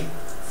S3.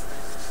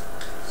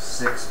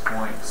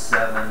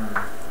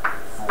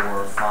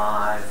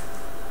 6.745.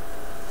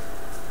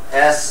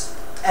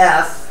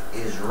 SF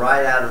is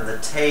right out of the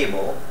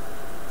table.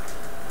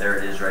 There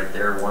it is right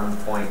there,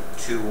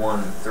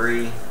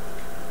 1.213.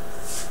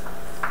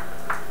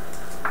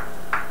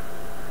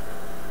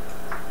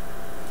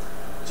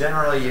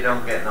 Generally, you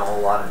don't get in a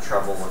whole lot of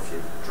trouble if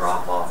you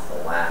drop off the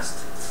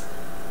last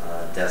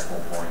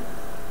decimal point.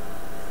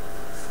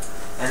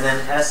 And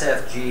then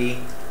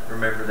SFG,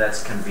 remember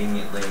that's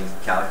conveniently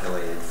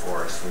calculated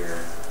for us here,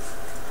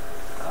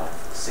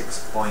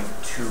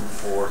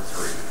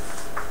 6.243.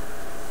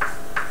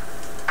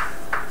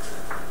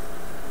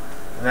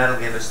 And that'll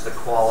give us the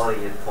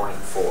quality at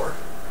 0.4.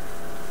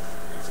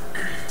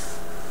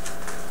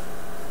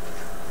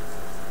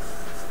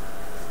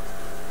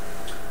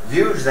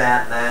 Use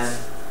that then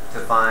to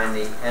find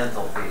the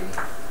enthalpy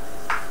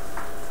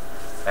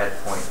at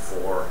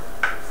 0.4.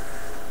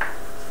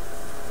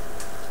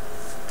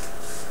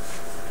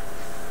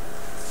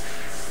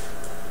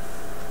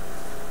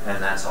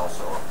 And that's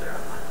also up there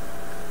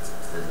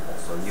visible,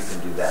 so you can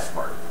do that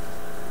part.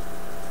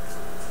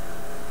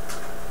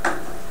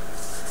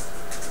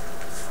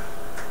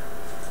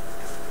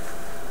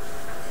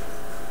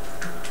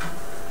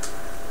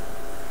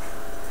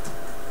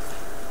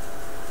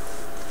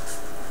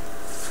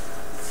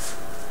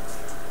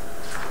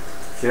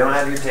 If you don't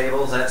have your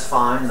tables, that's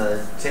fine.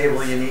 The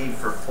table you need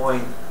for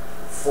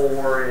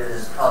 0.4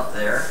 is up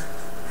there.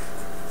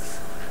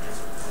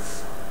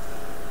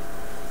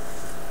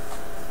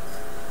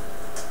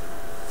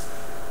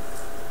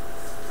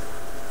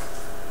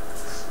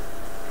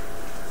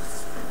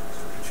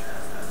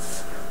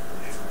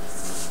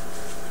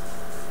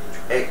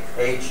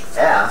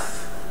 HF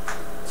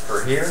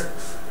for here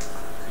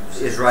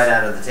is right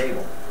out of the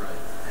table. Right,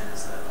 and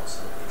is that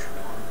also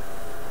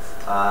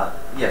H1?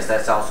 Yes,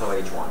 that's also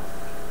H1.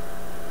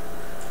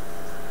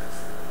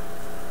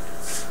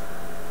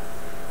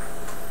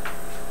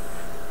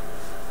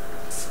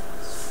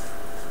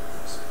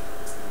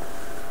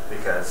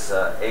 Because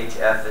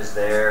HF is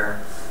there,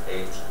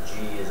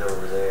 HG is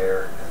over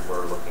there, and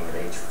we're looking at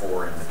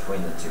H4 in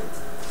between the two.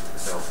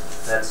 So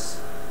that's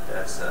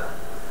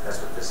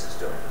what this is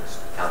doing, is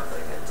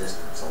calculating a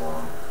distance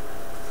along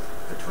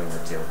between the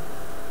two.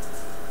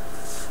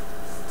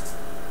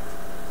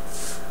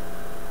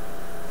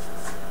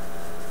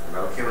 We're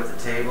okay with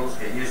the tables,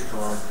 get used to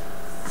them.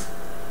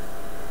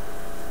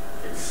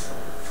 Get used to them.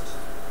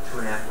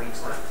 2.5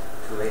 weeks left,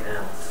 too late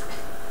now.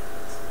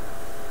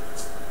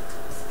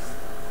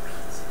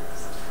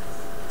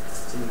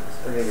 See,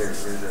 look at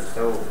yours are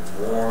so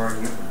worn,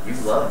 you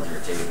loved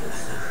your tables.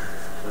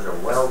 Those are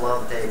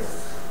well-loved tables.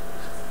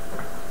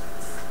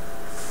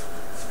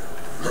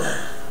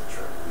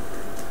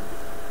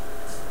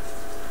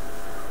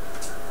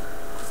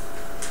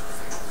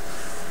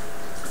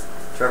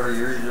 Trevor,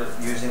 you're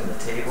using the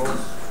tables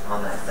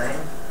on that thing,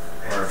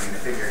 or have you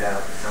figured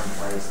out some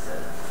place to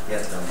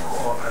get them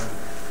all? Well,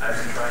 I've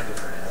been trying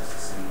different apps to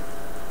see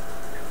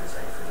if there's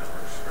anything that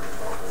works for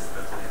all those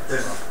built-in.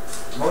 There's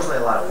mostly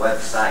a lot of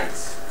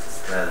websites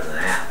rather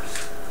than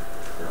apps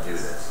that do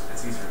this.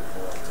 It's easier to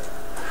pull up the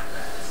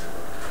apps.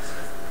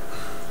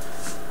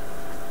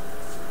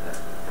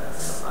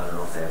 I don't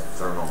know if they have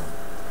thermal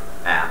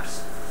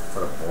apps.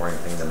 What a boring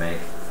thing to make.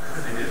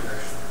 They do,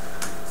 actually.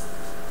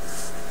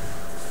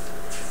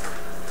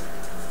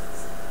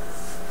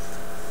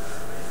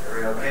 Are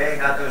we okay?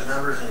 Got those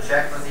numbers in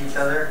check with each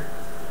other?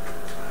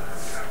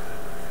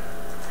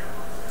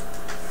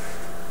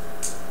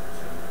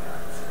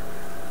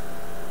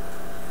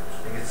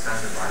 Think it's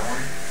time to buy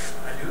one?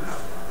 I do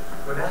have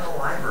one. Go down to the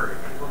library.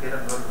 People get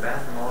up and go to the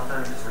bathroom all the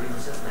time, just read them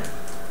sitting there.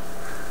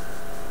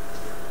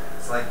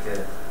 It's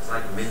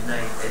like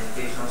midnight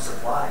educational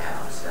supply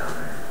house down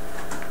there.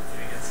 You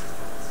get some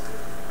phones, too.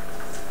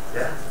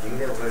 Yeah, you can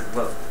get it.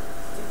 Well,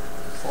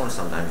 phones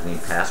sometimes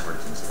need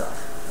passwords and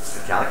stuff.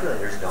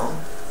 Calculators don't.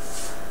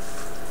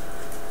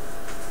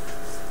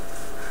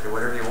 Do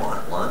whatever you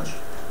want. Lunch.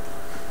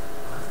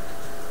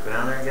 Go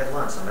down there and get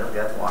lunch. Somebody will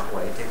get walk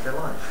away and take their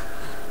lunch.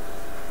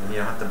 And you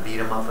don't have to beat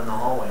them up in the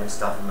hallway and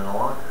stuff them in a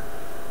locker.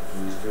 Like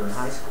you used to in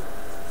high school.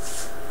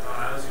 Oh,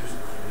 I was usually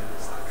keeping in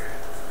the locker.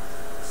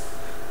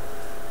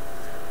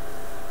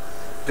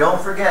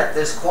 Don't forget,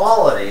 this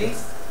quality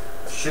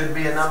should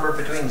be a number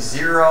between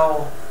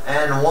 0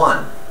 and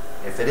 1.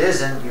 If it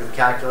isn't, you've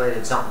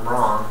calculated something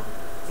wrong.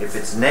 If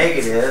it's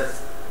negative,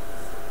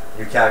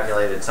 you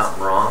calculated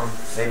something wrong.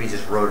 Maybe you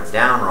just wrote it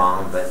down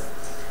wrong, but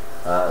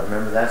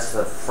remember that's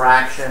the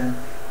fraction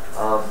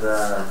of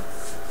the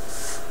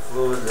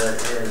fluid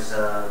that is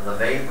the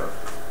vapor.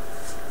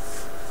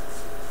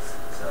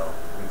 So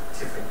we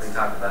typically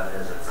talk about it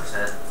as a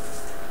percent.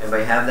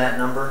 Anybody have that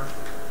number?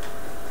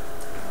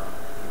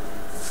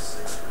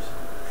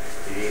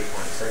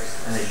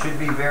 88.6. And it should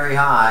be very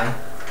high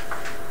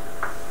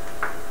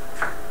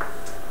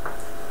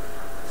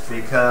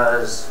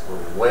because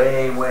we're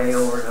way, way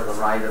over to the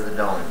right of the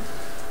dome.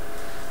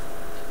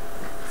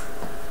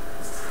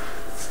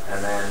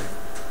 And then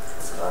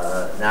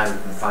now you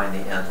can find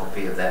the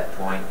enthalpy of that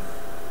point.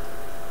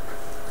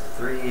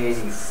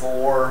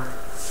 384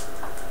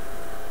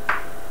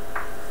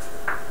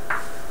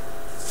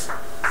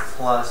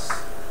 plus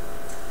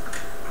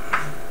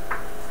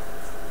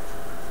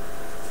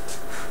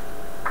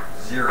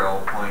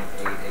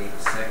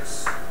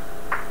 0.886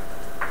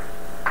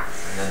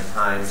 and then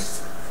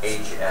times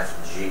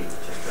HFG.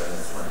 Check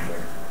this one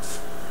here.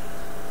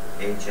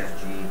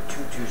 HFG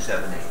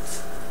 2278.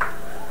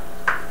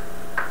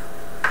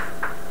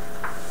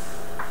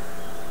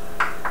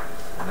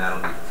 And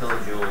that'll be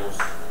kilojoules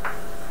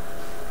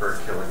per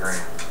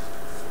kilogram.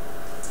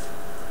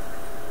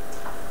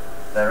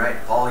 Is that right?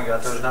 Paul, you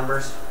got those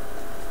numbers?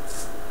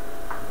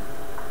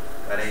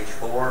 Got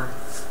H4?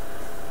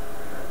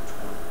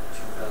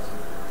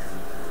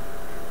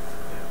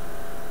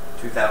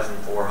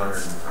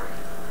 2,403.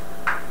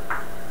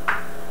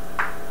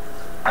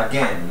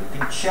 Again, you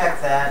can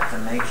check that to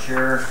make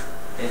sure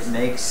it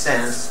makes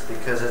sense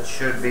because it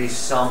should be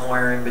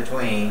somewhere in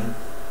between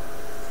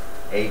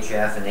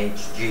HF and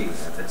HG.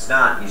 If it's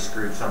not, you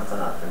screwed something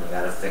up and you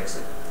got to fix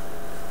it.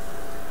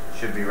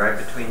 Should be right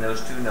between those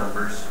two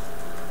numbers.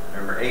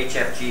 Remember,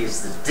 HFG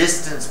is the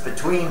distance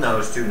between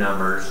those two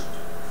numbers.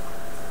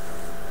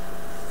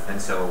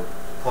 And so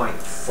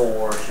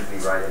 0.4 should be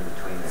right in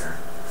between there.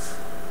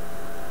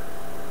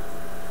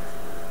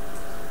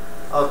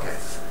 Okay,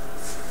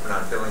 we're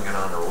not doing it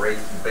on a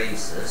rate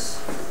basis.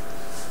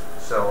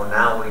 So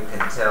now we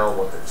can tell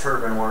what the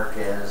turbine work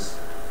is.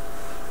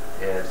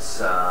 It's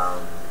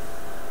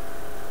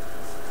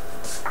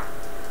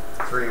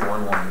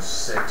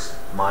 3116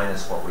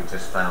 minus what we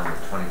just found at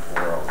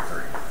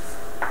 2403.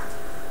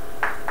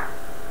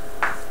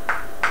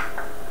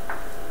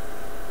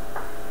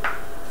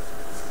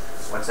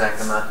 What's that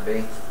come out to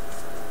be?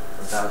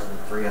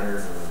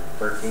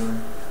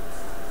 1,313?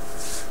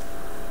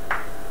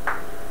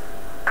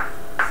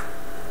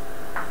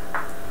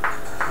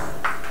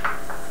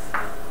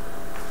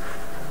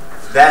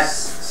 That's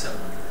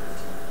 713.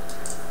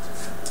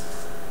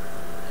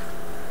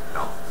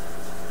 no.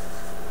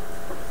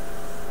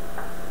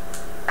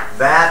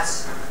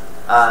 That's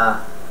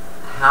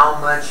how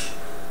much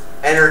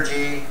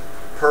energy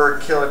per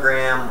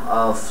kilogram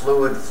of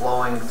fluid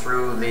flowing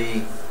through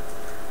the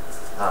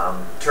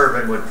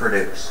turbine would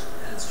produce.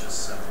 And it's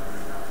just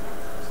 700, not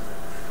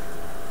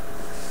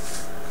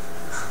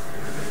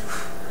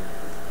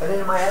 1,000. Put it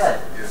in my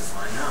head. Yes,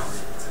 I know.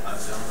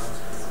 I've done those.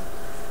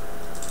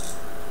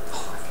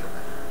 Oh, I feel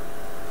better.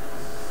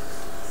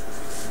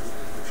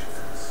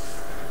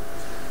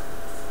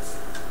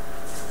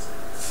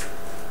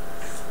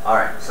 All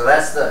right, so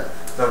that's the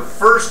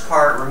first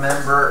part,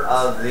 remember,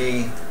 of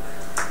the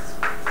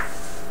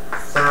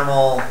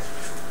thermal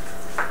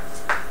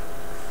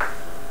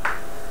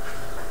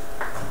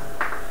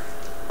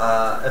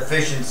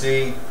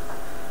efficiency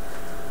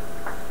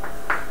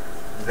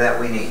that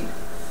we need.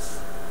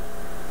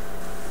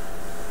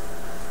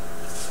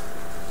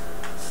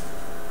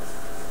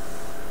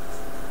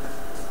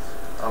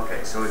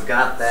 Okay, so we've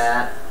got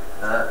that.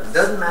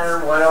 Doesn't matter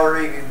what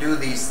order you do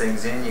these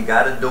things in, you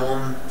got to do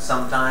them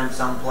sometime,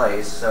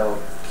 someplace.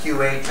 So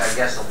QH, I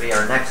guess, will be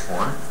our next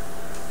one.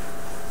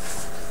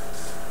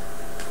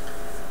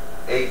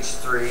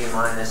 H3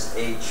 minus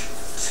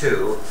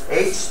H2.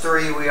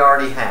 H3 we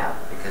already have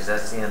because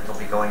that's the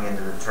enthalpy going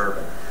into the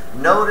turbine.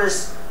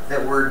 Notice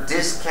that we're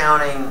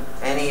discounting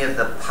any of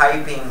the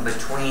piping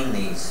between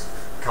these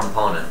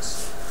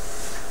components.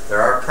 There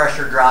are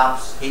pressure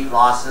drops, heat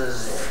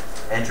losses,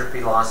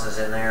 entropy losses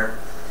in there,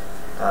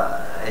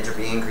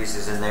 entropy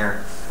increases in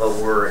there, but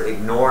we're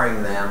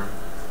ignoring them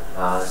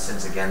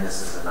since, again,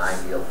 this is an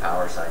ideal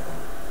power cycle.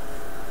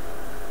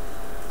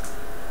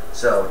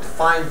 So to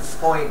find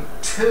point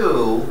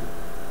 2,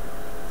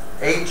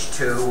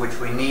 H2, which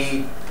we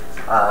need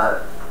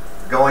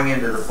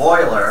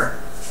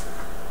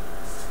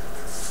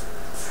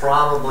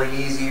probably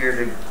easier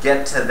to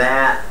get to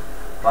that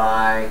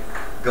by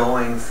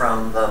going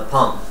from the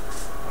pump.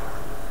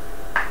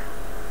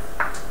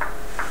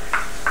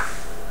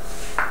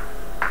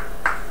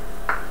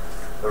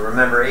 But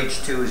remember,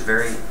 H2 is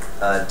very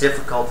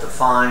difficult to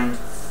find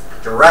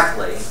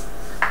directly,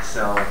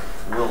 so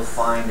we'll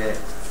find it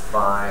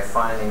by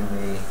finding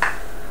the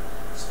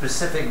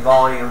specific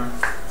volume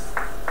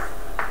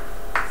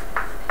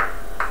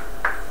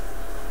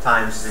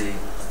times the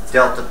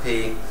delta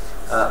P.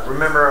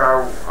 Remember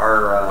our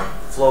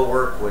flow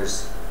work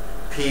was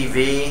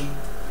PV.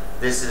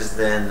 This is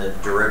then the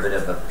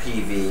derivative of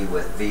PV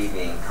with V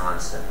being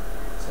constant,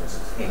 since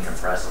it's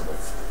incompressible.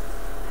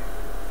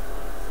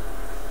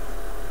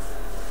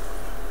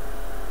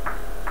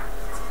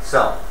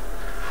 So,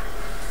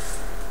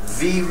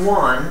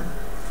 V1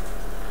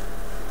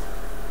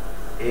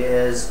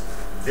 is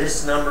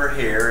this number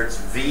here. It's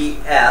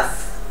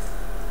VF,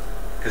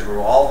 because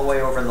we're all the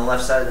way over on the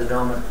left side of the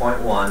dome at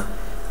point 1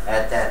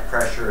 at that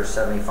pressure of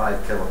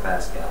 75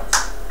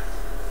 kilopascals.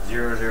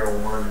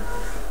 001.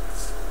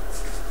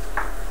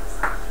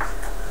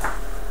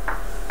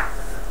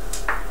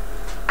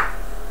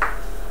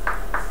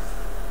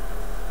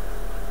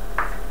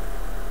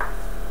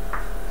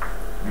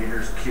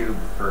 Meters cubed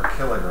per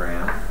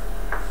kilogram.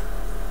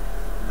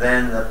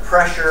 Then the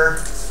pressure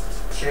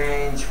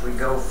change, we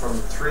go from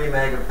 3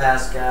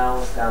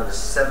 megapascals down to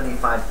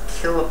 75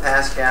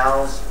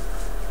 kilopascals.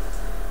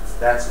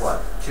 That's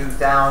what?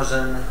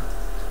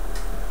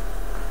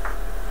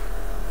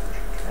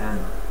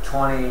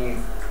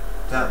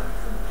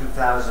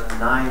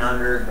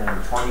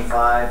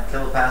 2,925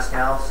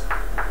 kilopascals.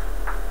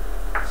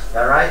 Is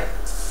that right?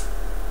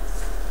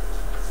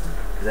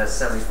 Because that's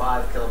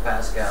 75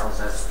 kilopascals,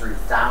 that's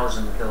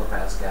 3,000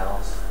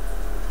 kilopascals.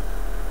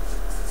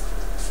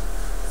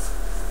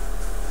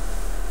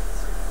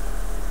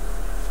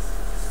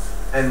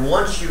 And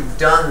once you've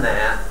done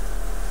that,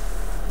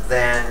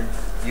 then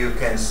you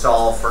can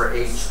solve for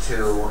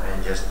H2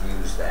 and just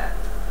use that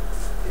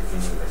if you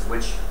need it,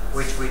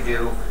 which we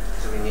do,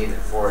 so we need it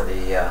for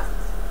the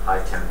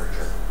high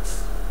temperature.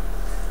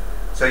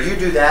 So you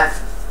do that,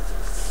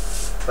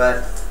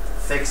 but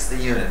fix the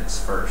units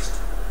first.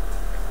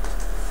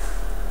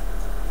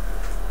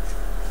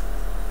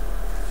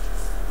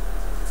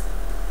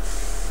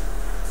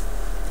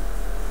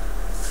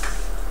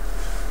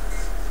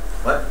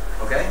 What?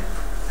 Okay?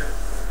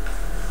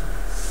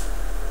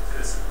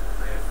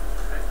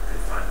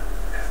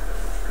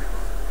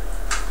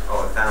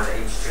 Oh, it found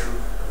H2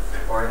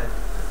 for you?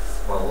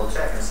 Well, we'll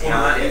check and see Well,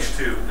 how not it is.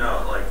 H2,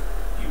 no, like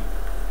you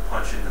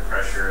punch in the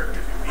pressure and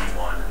gives you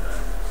V1 and then.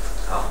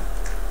 Oh.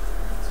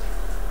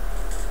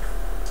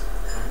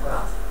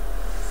 Well, I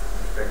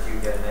expect you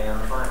to get an A on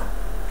the final.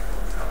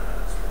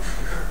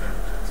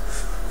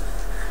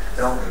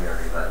 Don't we,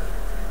 everybody?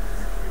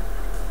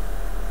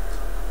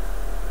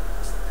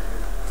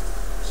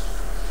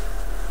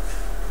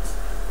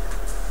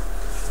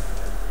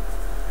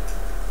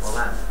 Well,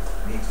 that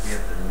means we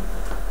have to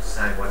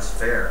decide what's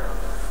fair on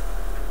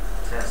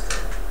the test,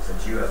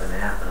 since you have an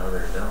app and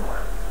others don't.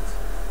 Yeah,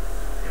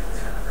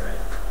 right.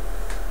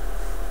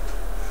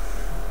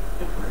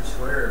 I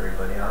swear,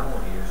 everybody, I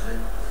won't use it.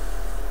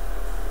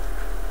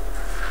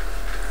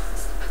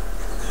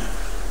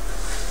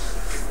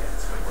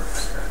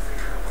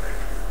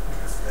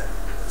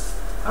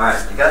 All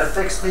right, you got to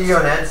fix the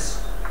units.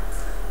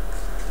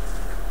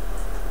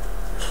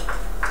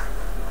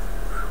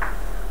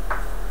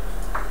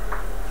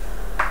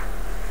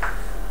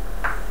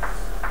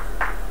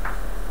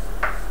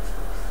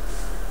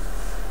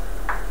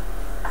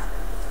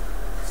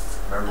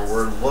 Remember,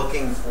 we're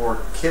looking for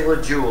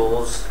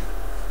kilojoules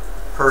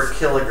per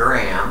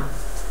kilogram.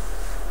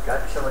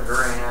 Got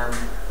kilogram.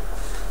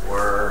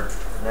 We're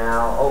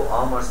now, oh,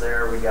 almost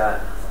there. We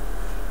got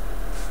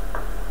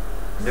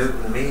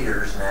Newton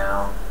meters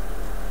now.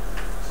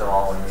 So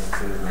all we need to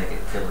do is make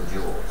it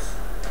kilojoules.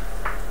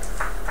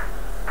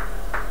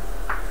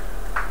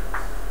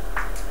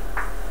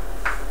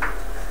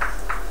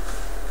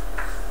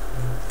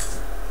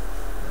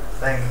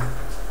 Thank you.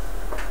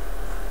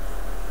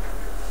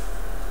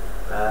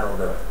 That'll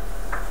do it.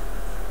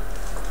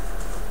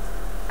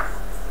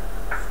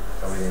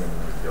 So we didn't even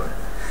need to do it.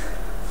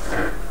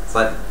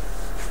 But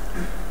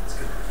It's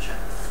good to check.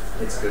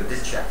 it's good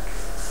to check.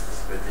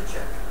 It's good to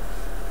check.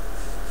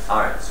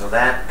 Alright, so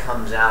that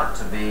comes out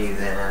to be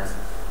then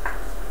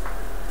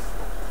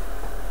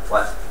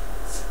what?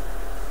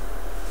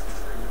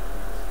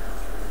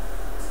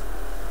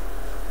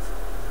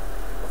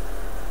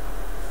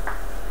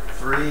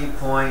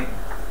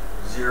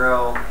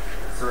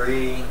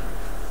 .03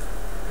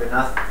 good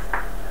enough?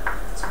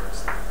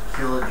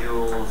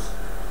 Kilojoules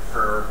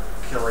per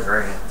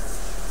kilogram.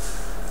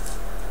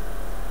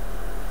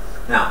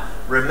 Now,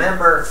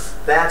 remember,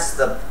 that's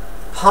the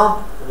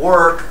pump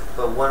work,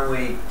 but when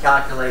we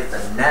calculate the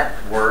net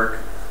work,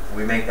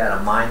 we make that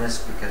a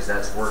minus because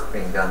that's work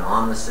being done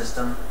on the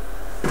system.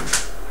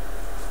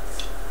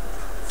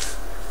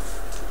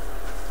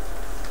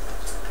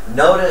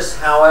 Notice,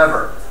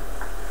 however,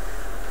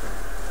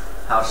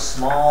 how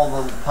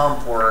small the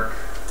pump work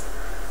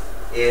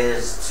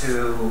is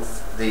to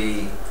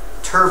the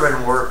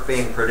turbine work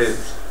being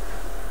produced.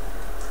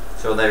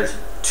 So there's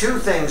two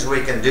things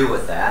we can do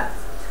with that.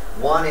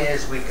 One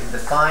is we can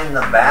define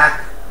the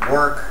back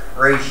work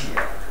ratio,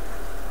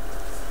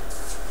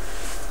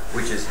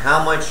 which is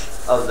how much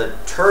of the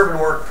turbine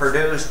work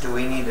produced do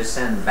we need to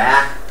send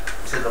back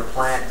to the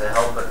plant to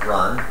help it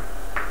run.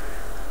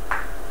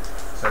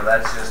 So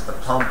that's just the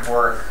pump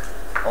work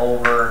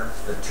over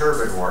the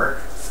turbine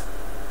work.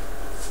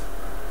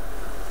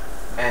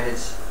 And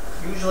it's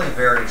usually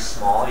very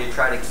small. You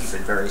try to keep it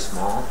very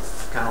small,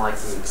 kind of like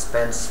the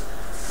expense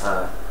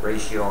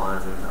ratio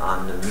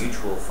on the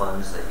mutual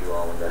funds that you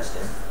all invest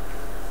in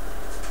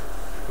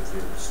with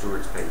your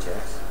steward's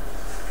paychecks.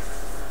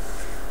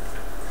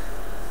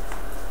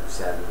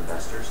 Savvy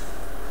investors.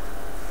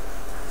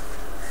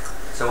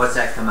 So what's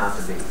that come out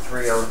to be?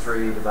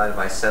 303 divided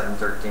by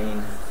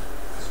 713.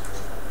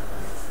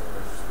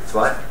 It's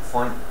what?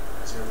 0.43%.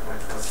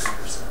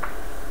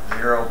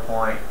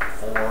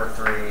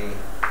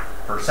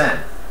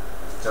 0.43%.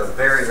 So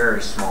very,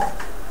 very small.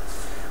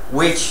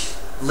 Which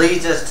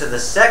leads us to the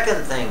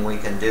second thing we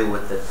can do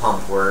with the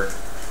pump work,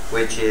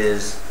 which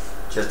is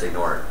just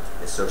ignore it.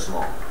 It's so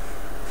small.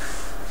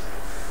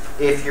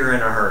 If you're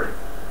in a hurry.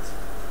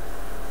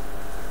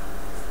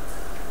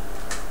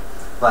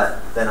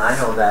 But then I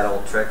know that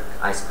old trick.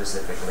 I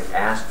specifically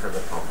asked for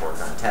the pump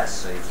work on tests,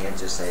 so you can't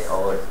just say,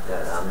 oh,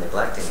 I'm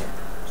neglecting it.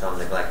 So I'm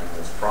neglecting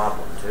this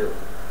problem too.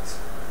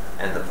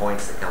 And the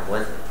points that come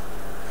with it.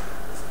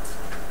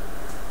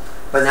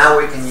 But now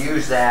we can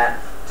use that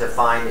to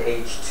find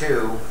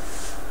H2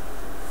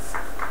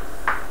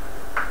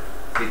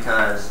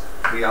 because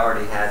we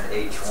already had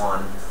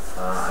H1.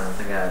 I don't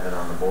think I have it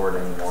on the board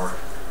anymore.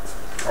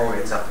 Oh,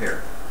 it's up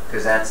here.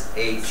 Because that's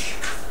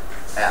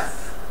HF.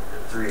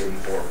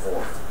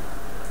 384.4.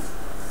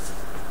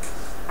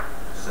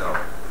 So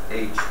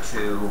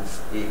H2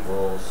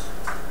 equals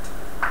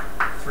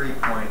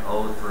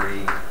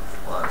 3.03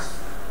 plus,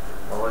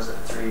 what was it,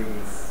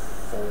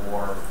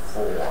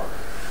 344.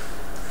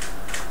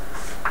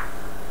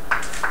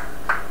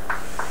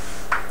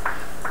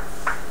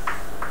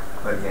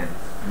 But again,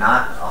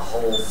 not a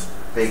whole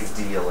big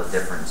deal of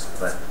difference,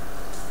 but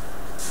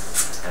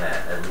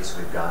at least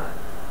we've got it.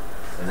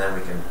 And then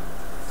we can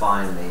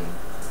find the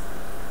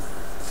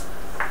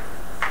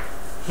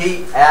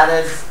heat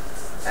added,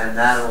 and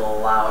that will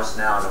allow us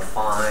now to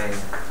find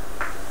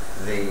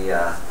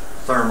the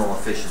thermal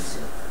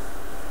efficiency.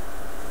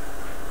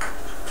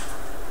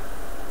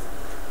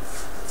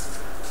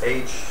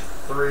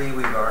 H3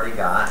 we've already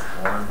got.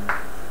 One.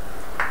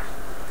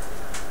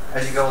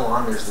 As you go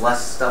along, there's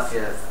less stuff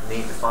you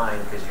need to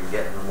find because you're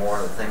getting more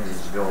of the things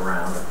as you go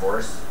around, of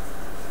course.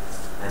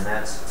 And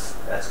that's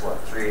what,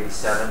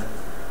 387.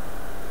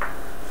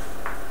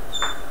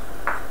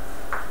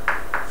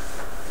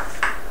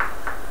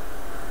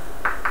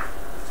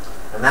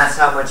 And that's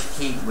how much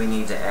heat we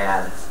need to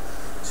add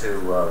to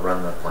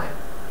run the plant.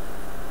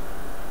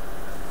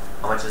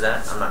 How much is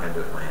that? I'm not going to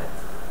do it in my head.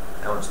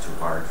 That one's too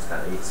hard. It's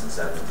got 8s and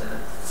 7s in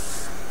it.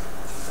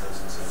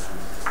 2007.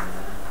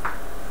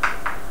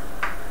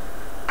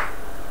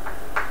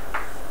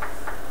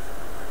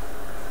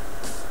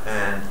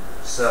 And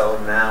so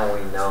now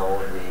we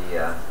know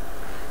the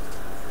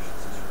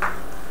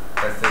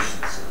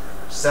efficiency.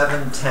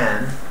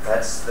 710,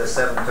 that's the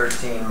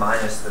 713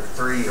 minus the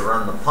 3 to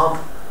run the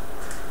pump,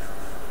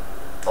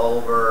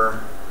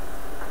 over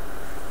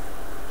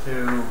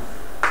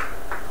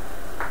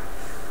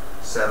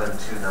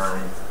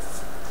 2729,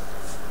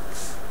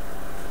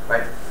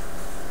 right?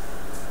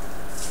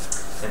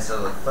 And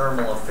so the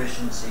thermal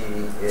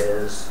efficiency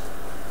is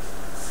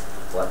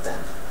what then?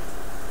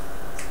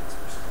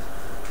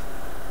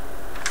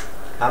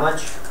 How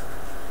much?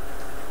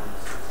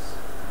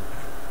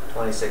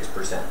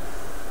 26%.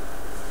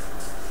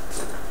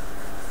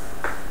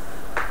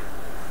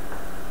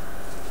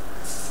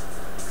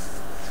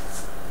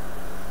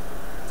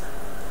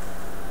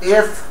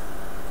 If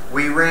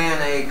we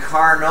ran a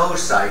Carnot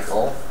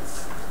cycle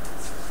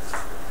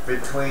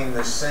between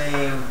the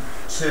same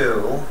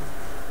two,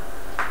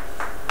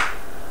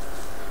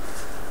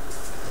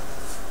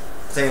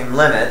 same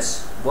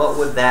limits, what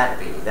would that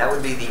be? That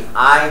would be the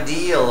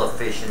ideal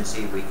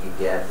efficiency we could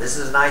get. This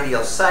is an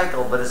ideal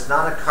cycle, but it's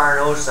not a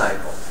Carnot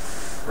cycle.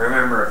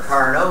 Remember, a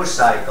Carnot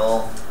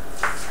cycle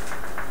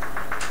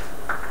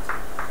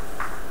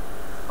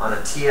on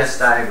a TS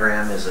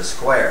diagram is a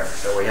square.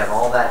 So we have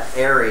all that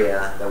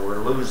area that we're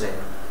losing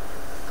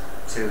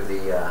to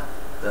the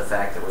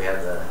fact that we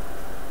have a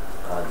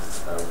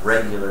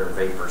regular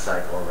vapor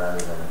cycle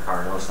rather than a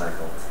Carnot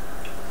cycle.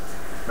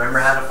 Remember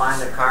how to find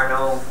the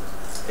Carnot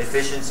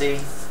efficiency?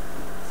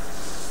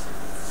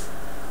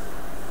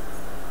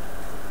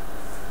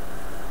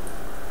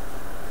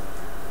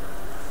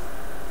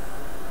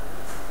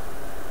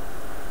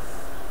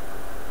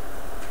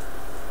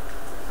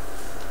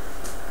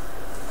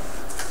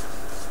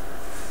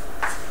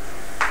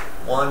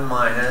 One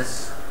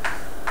minus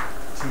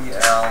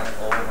TL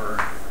over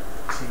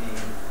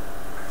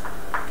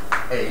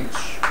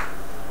TH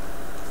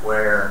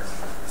where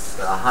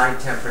the high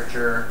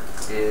temperature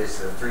is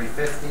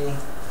 350,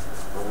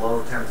 the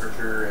low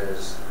temperature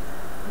is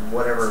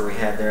whatever we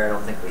had there. I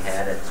don't think we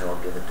had it, so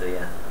I'll give it to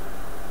you.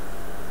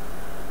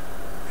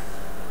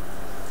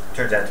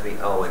 Turns out to be,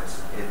 yeah,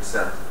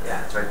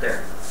 it's right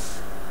there,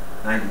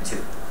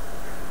 92.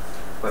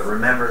 But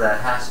remember,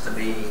 that has to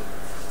be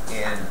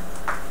in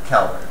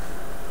Kelvin.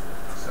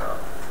 So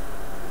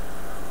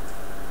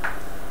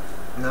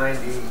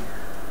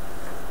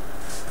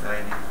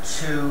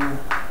 92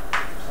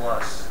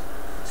 plus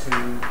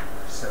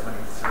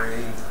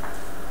 273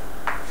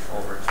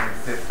 over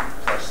 350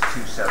 plus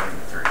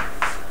 273.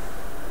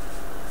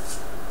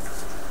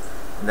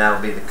 And that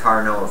will be the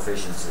Carnot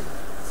efficiency.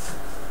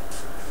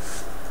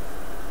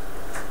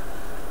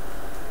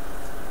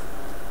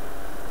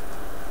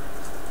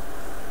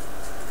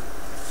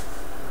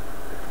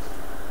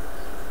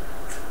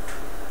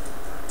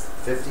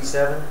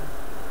 $57?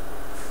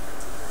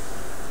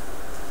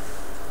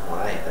 What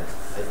I had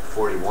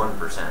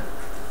 41%.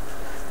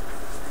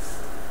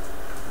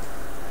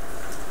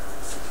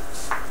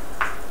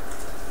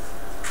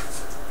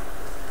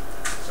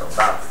 So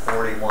about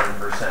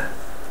 41%.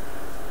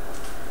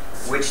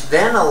 Which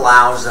then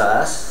allows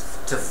us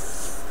to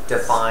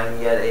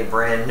define yet a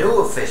brand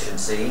new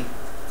efficiency,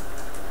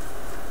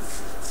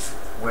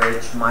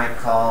 which might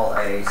call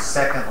a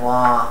second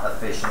law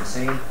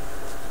efficiency,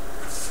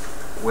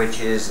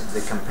 which is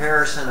the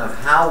comparison of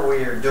how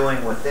we are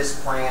doing with this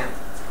plant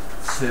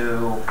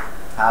to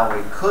how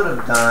we could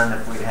have done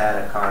if we'd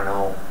had a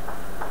Carnot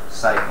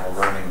cycle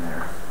running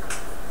there.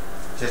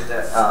 Just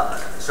a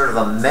sort of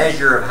a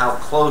measure of how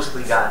close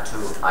we got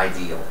to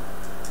ideal.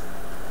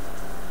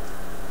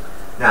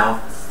 Now,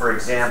 for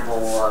example,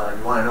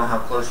 you want to know how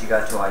close you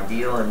got to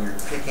ideal, and you're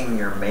picking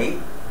your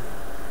mate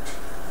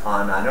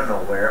on, I don't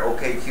know where,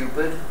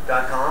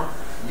 okcupid.com.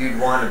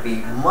 You'd want to be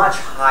much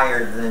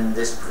higher than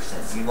this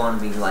percent. You'd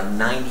want to be like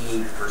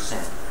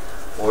 98%,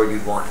 or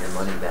you'd want your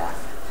money back.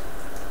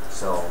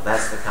 So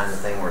that's the kind of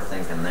thing we're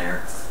thinking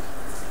there.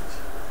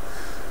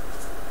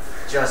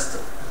 Just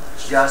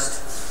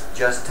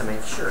to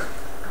make sure,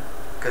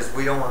 because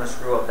we don't want to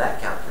screw up that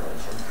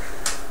calculation.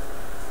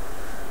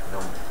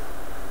 No.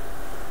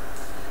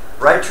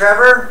 Right,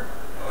 Trevor?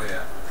 Oh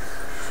yeah.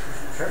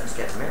 Trevor's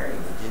getting married.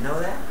 Did you know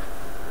that?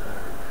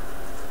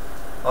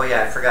 Oh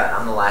yeah, I forgot.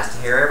 I'm the last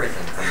to hear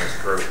everything from this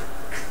group.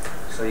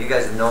 So you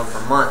guys have known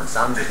for months.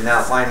 I'm just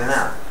now finding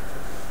out.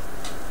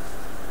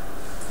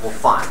 Well,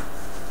 fine.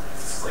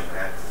 It's like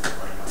that,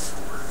 like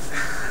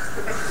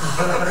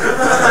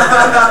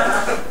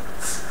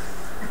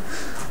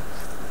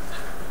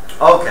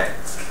Okay.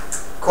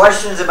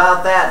 Questions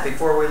about that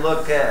before we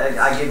look at?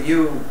 I give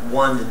you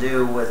one to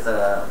do with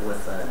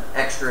an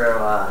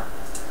extra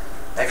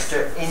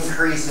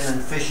increase in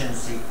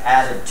efficiency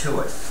added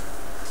to it.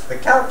 The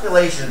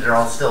calculations are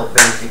all still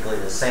basically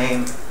the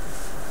same,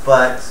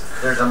 but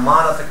there's a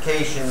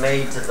modification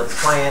made to the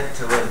plant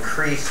to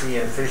increase the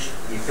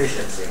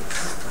efficiency.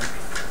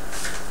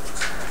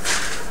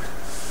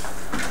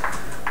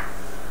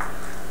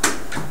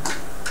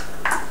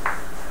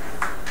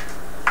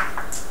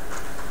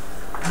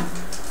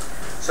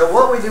 So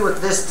what we do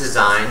with this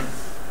design,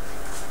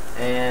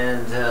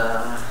 and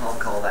I'll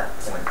call that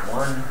point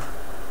 1.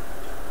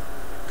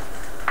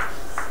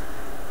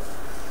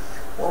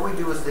 What we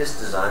do with this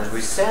design is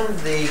we send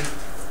the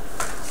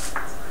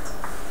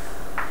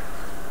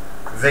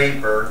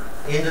vapor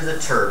into the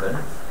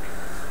turbine.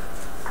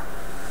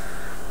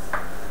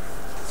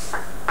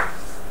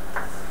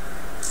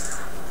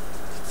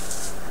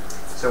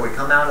 So we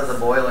come out of the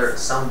boiler at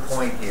some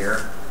point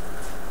here,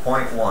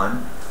 point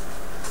 1.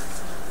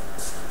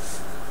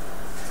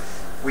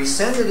 We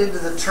send it into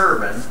the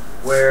turbine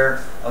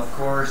where, of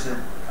course, it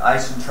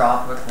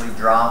isentropically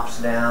drops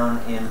down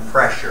in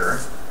pressure.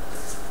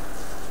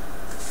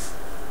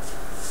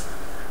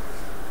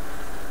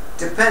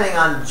 Depending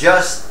on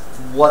just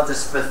what the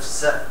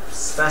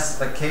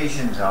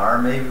specifications are,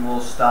 maybe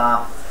we'll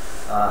stop,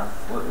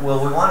 we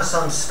want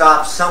to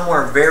stop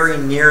somewhere very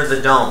near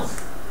the dome.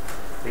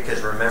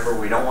 Because remember,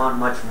 we don't want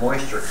much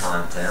moisture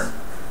content.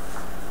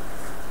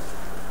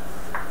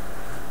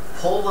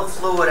 Pull the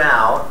fluid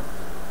out,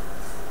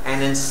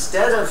 and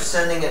instead of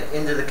sending it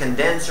into the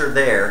condenser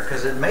there,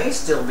 because it may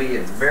still be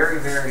at very,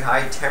 very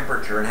high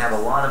temperature and have a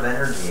lot of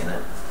energy in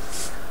it,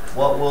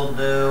 what we'll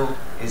do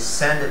is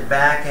send it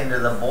back into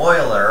the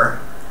boiler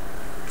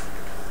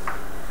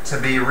to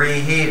be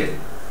reheated.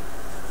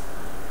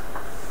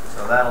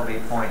 So that'll be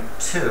point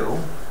 2.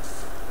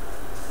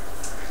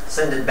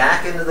 Send it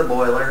back into the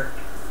boiler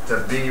to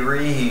be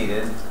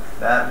reheated.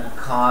 That will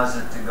cause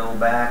it to go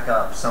back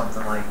up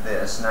something like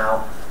this.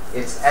 Now,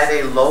 it's at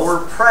a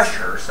lower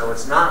pressure, so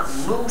it's not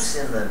loose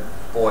in the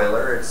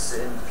boiler. It's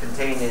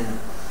contained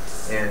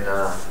in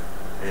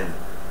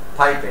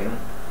piping.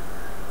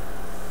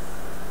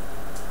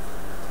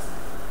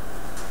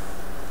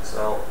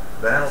 So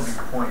that'll be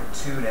point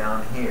 2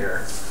 down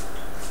here.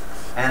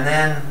 And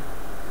then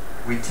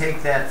we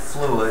take that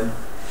fluid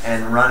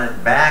and run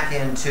it back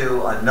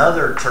into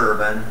another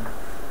turbine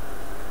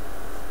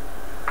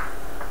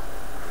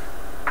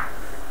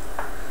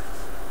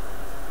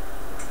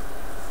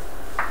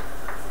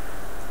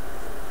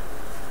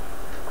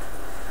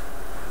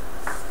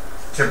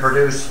to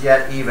produce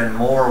yet even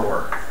more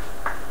work.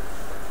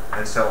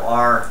 And so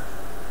our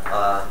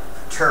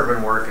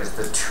turbine work is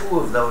the two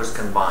of those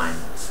combined.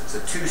 It's a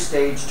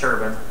two-stage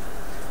turbine.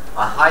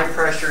 A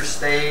high-pressure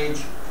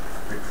stage,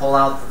 we pull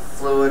out the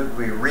fluid,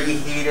 we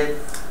reheat it,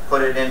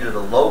 put it into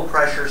the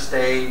low-pressure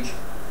stage,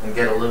 and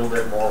get a little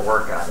bit more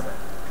work out of it.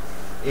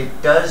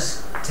 It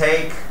does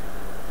take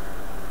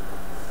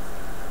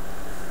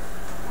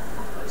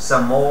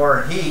some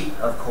more heat,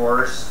 of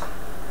course.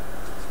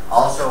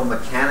 Also,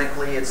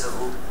 mechanically, it's a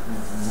little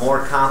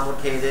more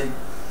complicated,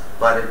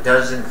 but it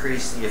does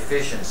increase the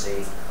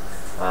efficiency.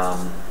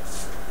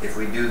 If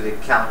we do the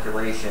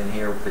calculation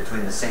here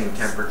between the same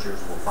temperatures,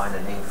 we'll find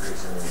an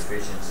increase in the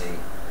efficiency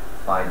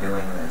by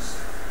doing this.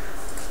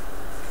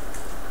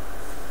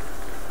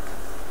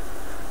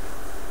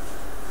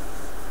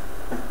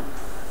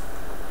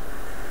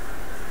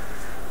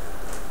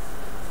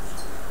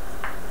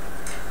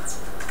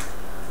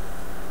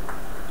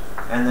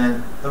 And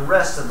then the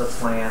rest of the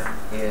plant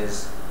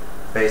is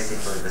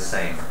basically the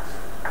same.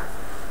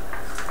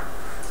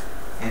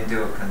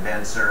 Into a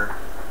condenser,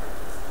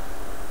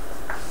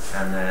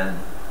 and then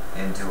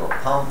into a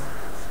pump,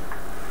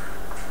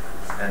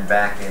 and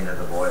back into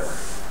the boiler.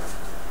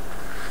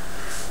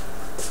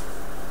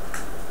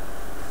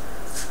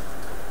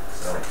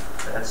 So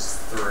that's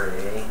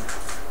 3.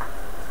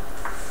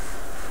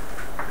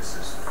 This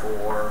is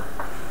 4,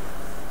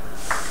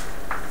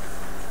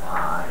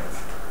 5,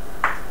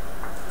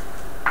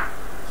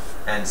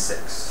 and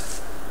 6.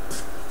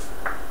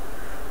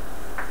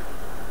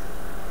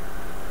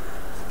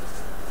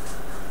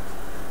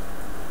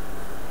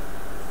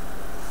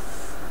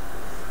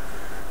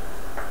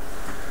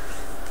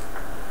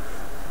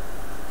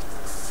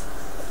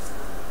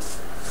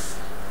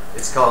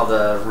 It's called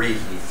a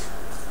reheat.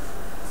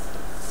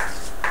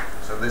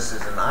 So this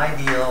is an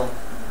ideal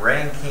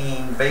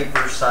Rankine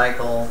vapor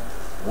cycle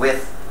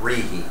with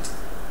reheat.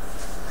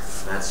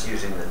 That's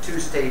using the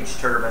two-stage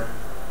turbine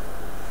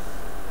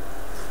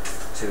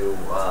to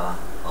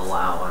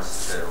allow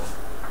us to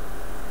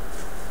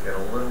get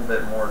a little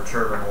bit more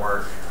turbine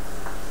work.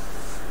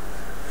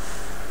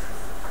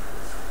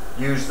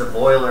 Use the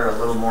boiler a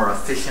little more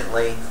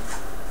efficiently.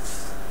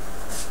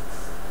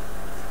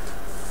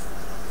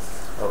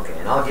 Okay,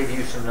 and I'll give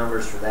you some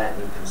numbers for that,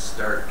 and you can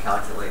start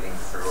calculating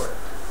through it.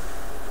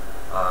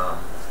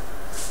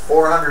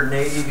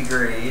 480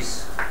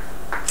 degrees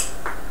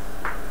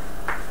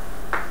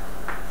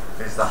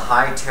is the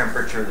high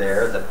temperature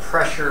there. The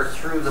pressure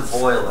through the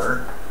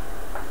boiler,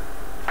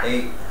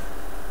 8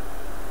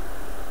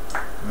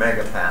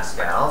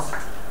 megapascals.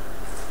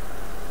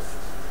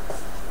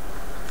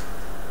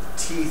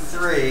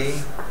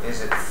 T3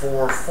 is at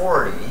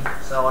 440,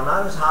 so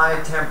not as high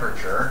a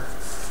temperature.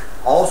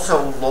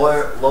 Also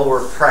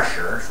lower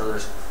pressure, so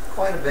there's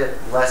quite a bit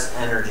less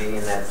energy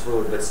in that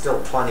fluid, but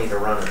still plenty to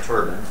run a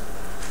turbine.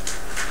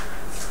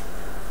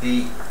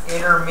 The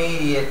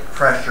intermediate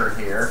pressure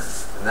here,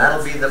 and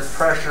that'll be the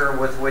pressure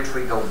with which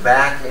we go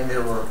back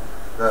into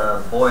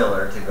the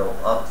boiler to go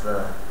up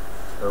the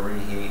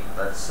reheat.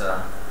 Let's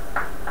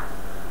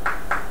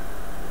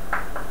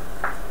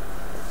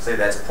say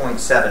that's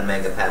 0.7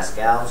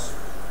 megapascals.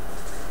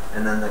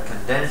 And then the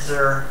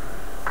condenser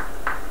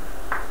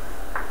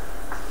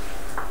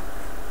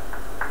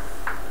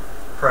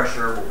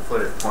pressure, we'll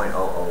put it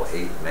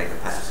 0.008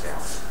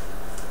 megapascals.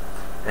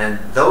 And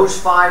those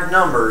 5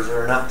 numbers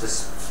are enough to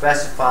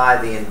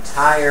specify the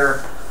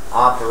entire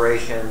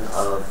operation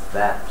of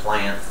that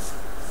plant.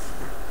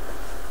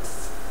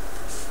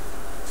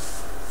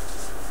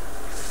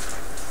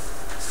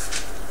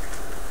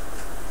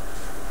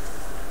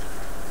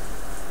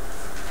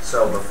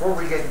 So before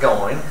we get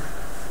going,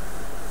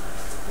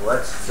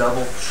 let's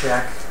double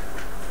check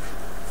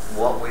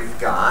what we've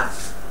got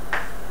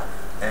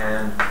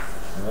and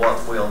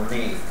what we'll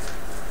need.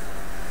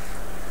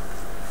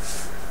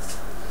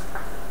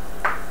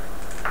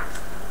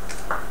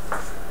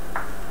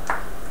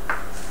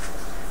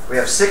 We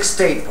have 6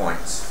 state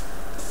points.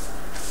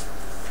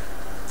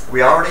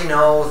 We already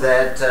know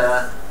that,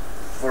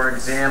 for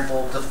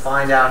example, to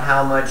find out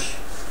how much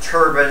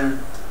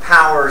turbine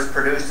power is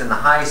produced in the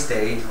high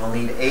stage, we'll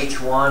need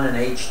H1 and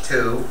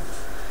H2.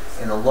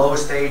 In the low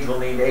stage, we'll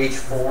need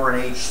H4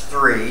 and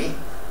H3.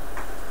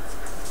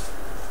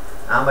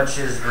 How much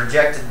is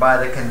rejected by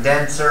the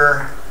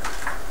condenser?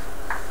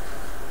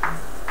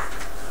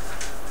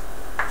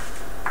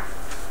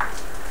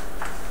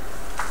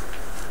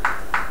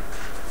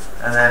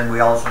 And then we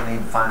also need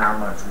to find out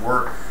how much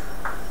work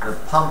the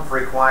pump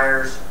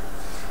requires.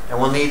 And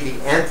we'll need the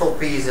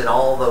enthalpies at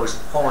all those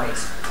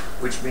points,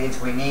 which means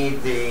we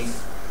need the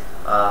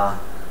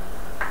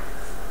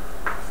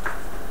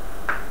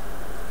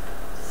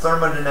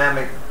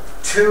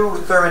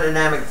two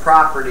thermodynamic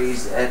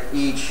properties at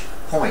each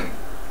point.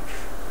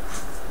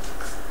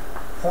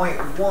 Point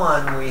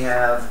 1, we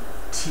have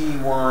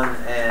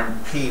T1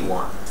 and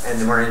P1,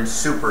 and we're in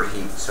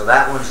superheat, so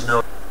that one's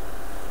no.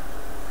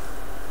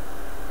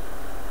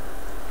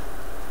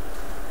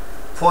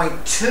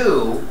 Point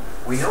 2,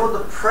 we know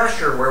the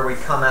pressure where we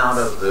come out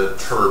of the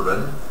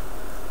turbine,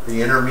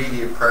 The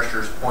intermediate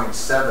pressure is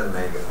 0.7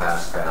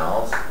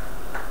 megapascals.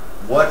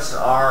 What's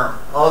our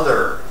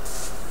other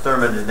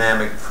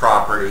thermodynamic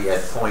property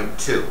at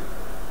 0.2?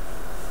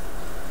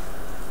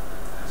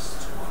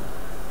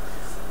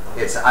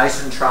 It's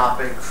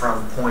isentropic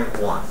from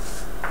 0.1.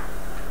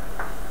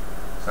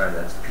 Sorry,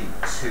 that's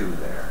P2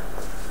 there.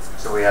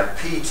 So we have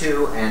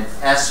P2 and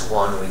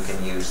S1 we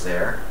can use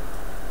there.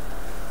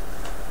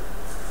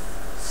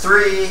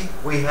 3,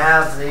 we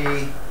have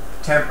the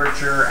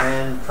temperature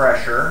and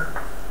pressure.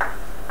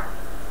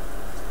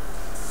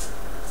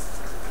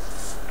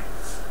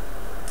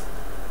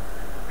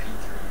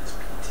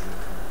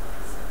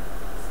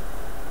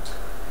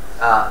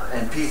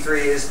 And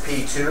P3 is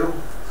P2,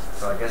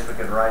 so I guess we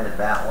could write it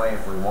that way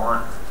if we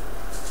want.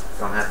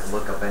 Don't have to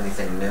look up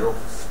anything new.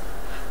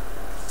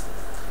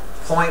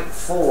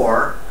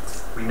 0.4,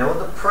 we know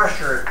the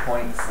pressure at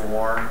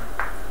 0.4.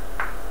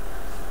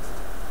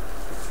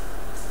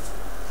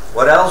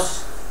 What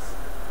else?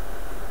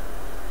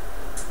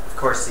 Of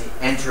course, the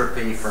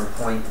entropy from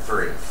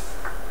 0.3.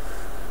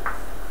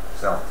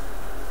 So,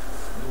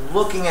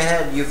 looking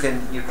ahead, you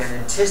can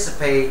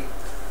anticipate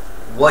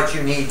what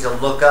you need to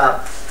look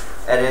up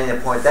at any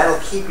point. That'll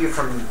keep you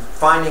from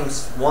finding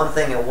one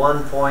thing at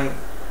one point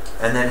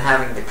and then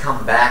having to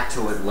come back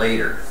to it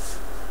later.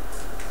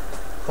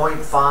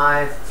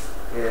 0.5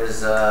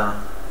 is the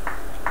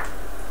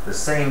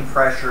same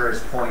pressure as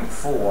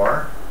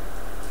 0.4,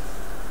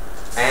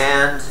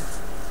 and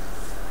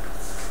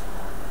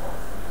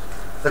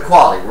the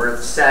quality, we're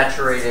the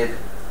saturated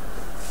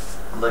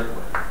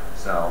liquid.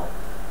 So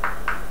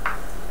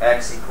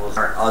X equals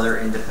our other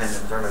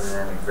independent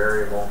thermodynamic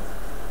variable.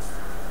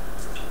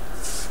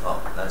 Oh,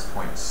 that's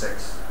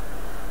 0.6.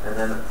 And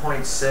then the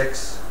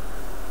 0.6,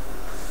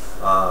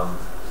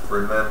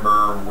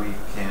 remember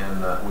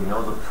we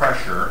know the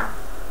pressure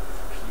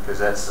because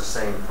that's the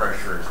same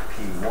pressure as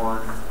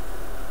P1.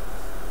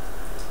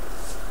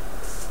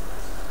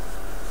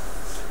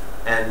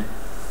 And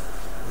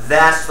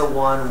that's the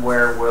one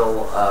where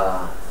we'll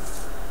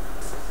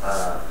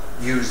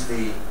use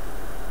the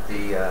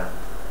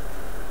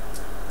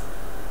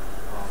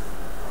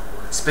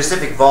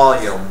specific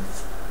volume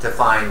to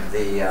find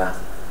the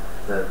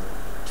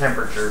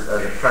temperature,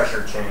 the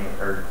pressure change,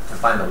 or to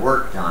find the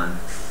work done.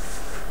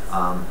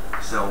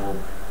 So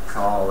we'll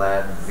call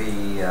that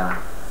V5,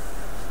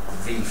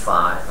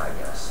 I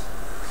guess,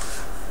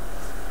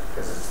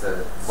 because it's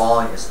the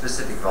volume,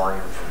 specific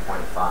volume from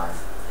 0.5.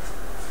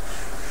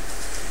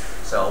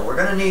 So we're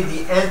going to need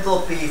the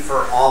enthalpy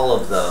for all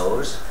of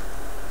those.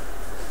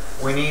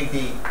 We need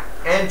the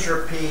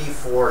entropy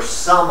for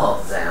some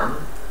of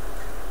them.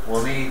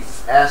 We'll need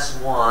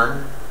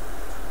S1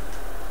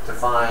 to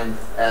find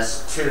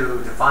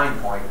S2 to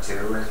find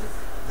 0.2.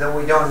 Then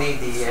we don't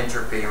need the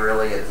entropy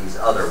really at these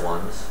other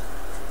ones.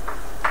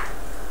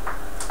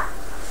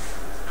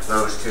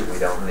 Those two we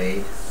don't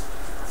need.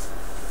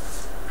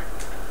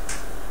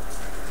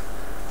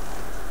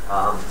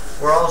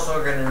 We're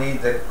also going to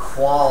need the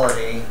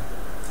quality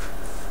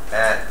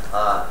at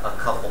a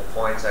couple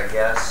points, I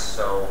guess.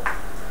 So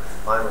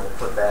I will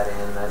put that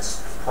in.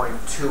 That's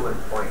 0.2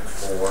 and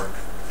 0.4,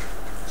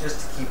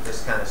 just to keep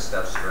this kind of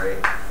stuff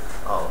straight.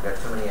 Oh, I've got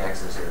too many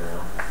X's here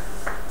now.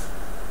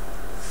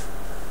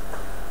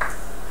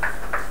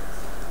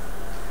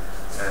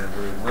 And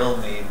we will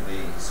need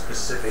the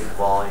specific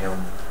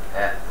volume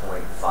at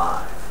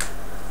 0.5.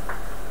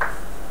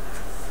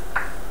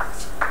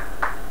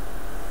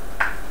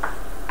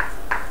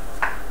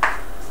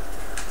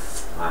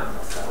 I don't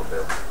know if that'll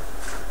do.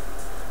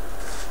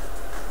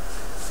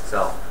 So,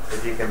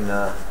 if you can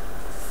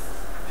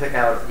pick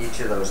out each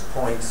of those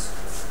points,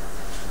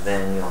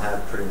 then you'll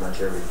have pretty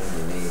much everything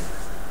you need.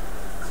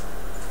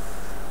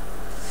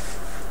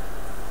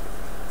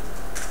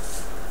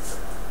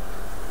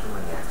 Too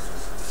many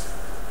X's.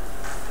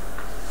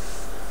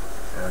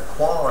 The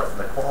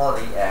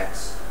quality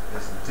X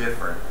is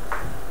different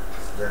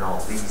than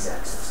all these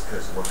X's,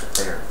 because look at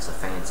there, it's a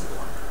fancy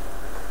one.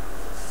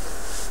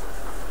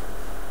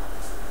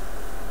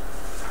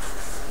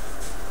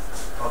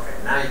 Okay,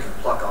 now you can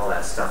pluck all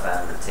that stuff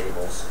out of the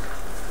tables.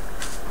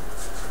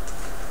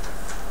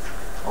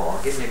 Oh,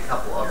 I'll give you a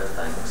couple other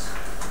things.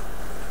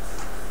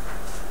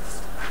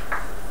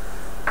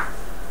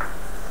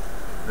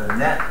 The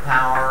net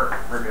power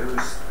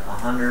produced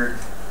 100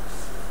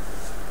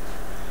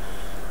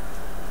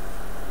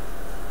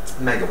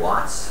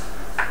 megawatts.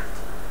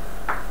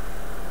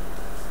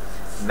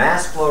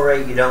 Mass flow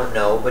rate you don't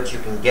know, but you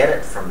can get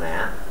it from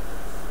that.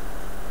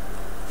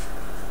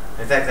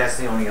 In fact, that's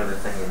the only other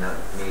thing you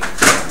need.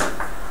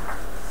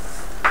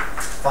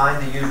 Find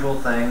the usual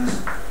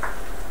things.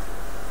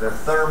 The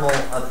thermal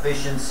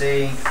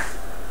efficiency,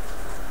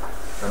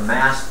 the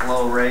mass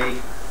flow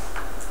rate,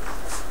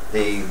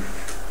 the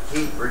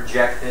heat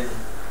rejected,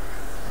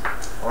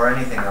 or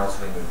anything else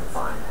we need to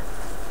find.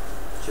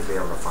 Should be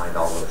able to find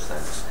all those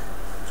things.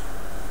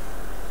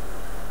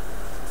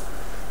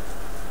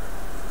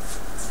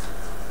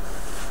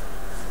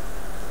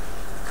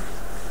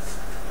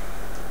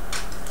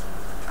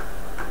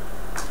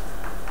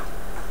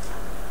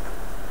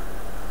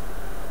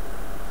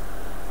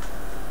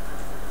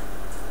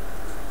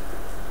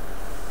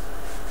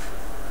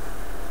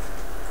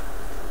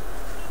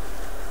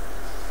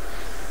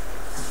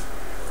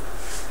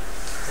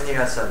 You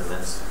got 7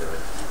 minutes to do it.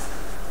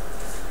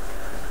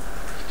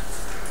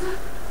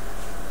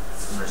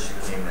 Unless you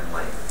came in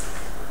late.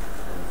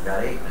 And you've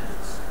got 8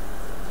 minutes.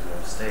 You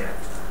have to stay up.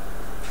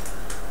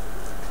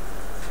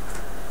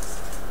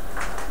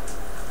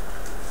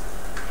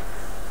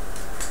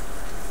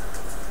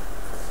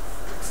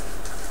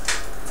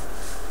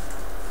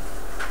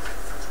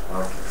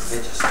 Okay, to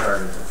get you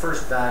started, the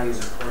first values,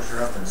 of course,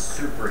 are up in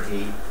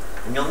superheat.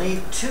 And you'll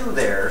need 2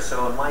 there,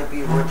 so it might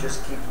be worth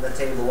just keeping the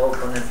table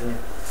open if you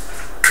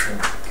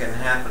can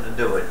happen to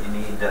do it. You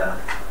need,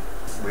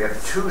 we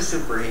have 2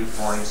 superheat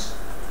points.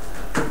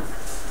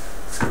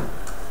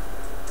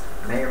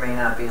 May or may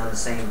not be on the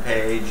same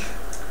page.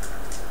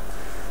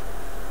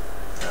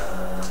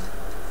 The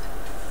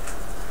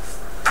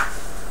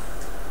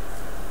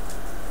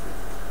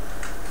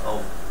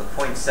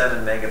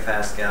 0.7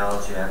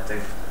 megapascals, you have to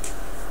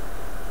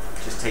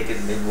just take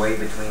it midway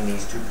between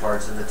these 2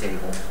 parts of the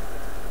table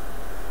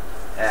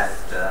at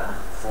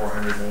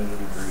 480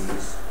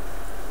 degrees.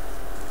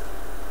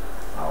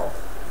 I'll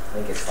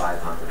make it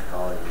 500,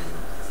 call it easy.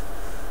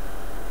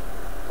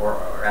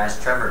 Or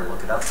ask Trevor to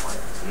look it up for you,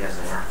 because he has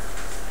an app.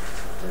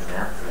 There's an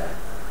app for that.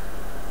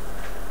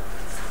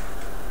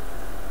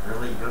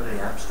 Really? You go to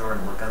the App Store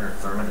and look under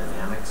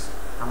thermodynamics?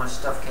 How much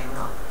stuff came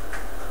up?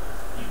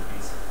 You'd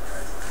be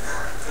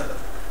surprised.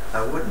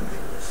 I wouldn't be.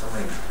 There's so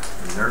many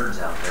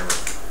nerds out there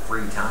with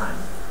free time.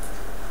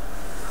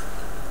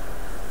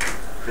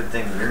 Good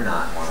thing you're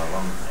not one of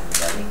them,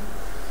 anybody.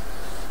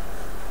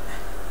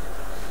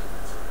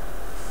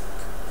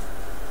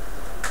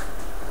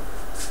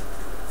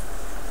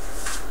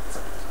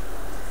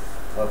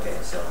 Okay,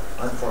 so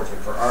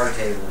unfortunately for our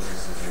tables,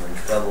 this is your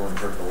double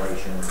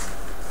interpolation.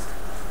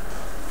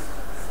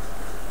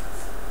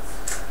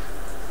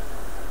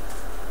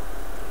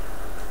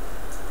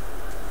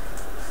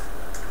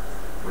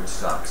 Which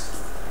sucks.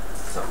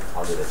 So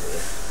I'll give it to you.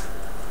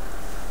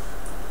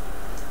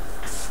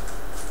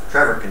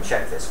 Trevor can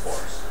check this for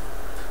us.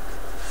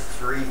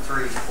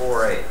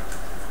 3348.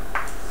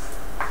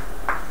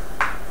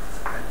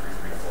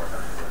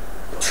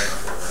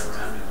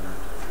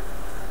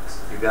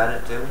 You got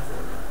it too?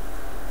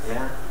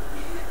 Yeah?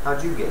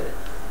 How'd you get it?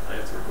 I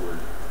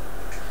interpolated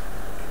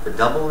The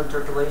double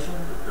interpolation?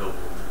 the double.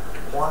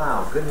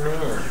 Wow, good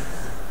man.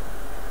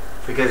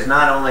 Because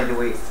not only do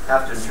we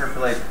have to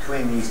interpolate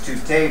between these 2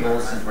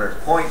 tables, since we're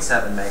at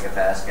 0.7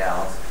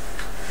 megapascals,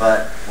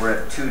 but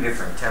we're at 2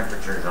 different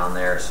temperatures on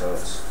there, so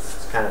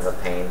it's kind of a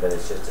pain, but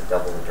it's just a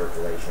double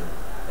interpolation.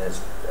 And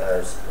it's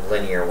a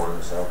linear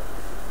one, so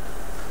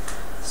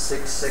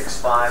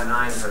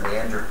 6659 for the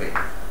entropy.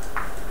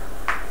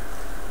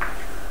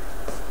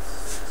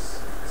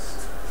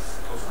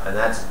 And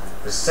that's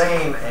the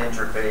same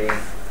entropy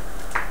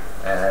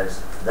as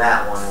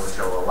that one, which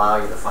will allow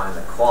you to find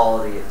the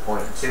quality at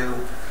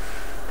 0.2.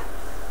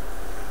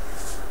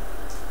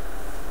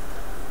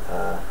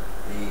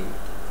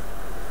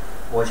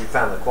 Once you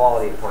found the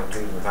quality at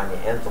 0.2, you can find the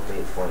enthalpy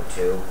at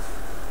 0.2.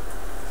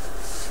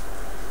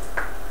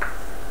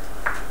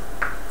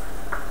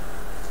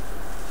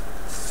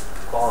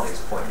 Quality is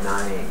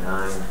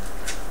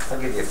 0.989.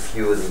 I'll give you a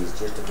few of these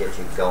just to get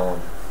you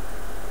going.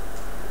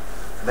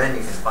 Then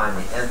you can find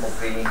the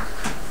enthalpy,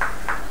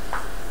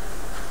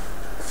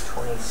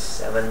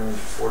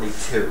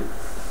 2742.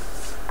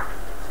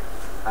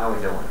 How are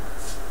we doing?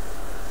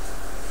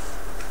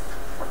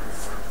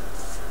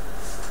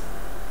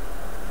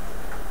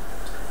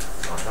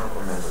 I don't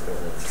remember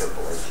doing the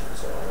interpolation,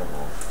 so I don't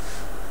know.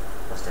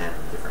 Must have had a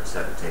different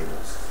set of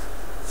tables.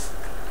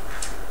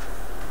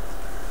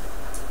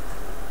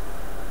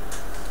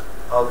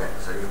 Okay,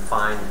 so you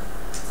find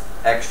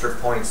extra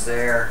points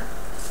there,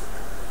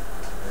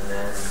 and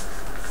then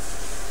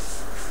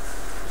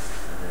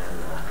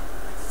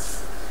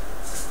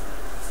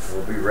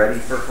we'll be ready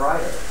for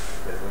Friday,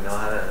 because we know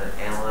how to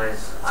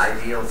analyze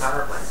ideal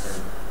power plants.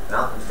 And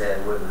Malcolm's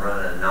dad wouldn't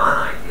run a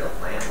non-ideal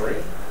plant, would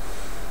he?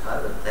 I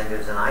would think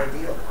it's an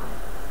ideal plant.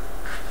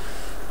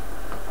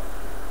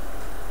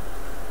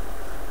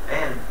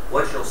 And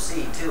what you'll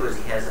see too is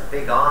he has a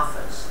big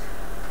office,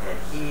 and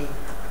he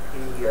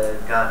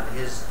got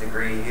his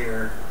degree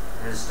here,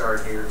 his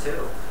start here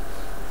too.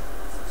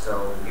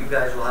 So you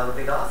guys will have a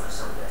big office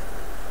someday.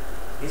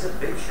 He's a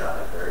big shot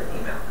up there, isn't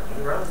he, Malcolm?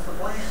 He runs the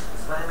plant.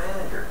 He's plant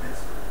manager.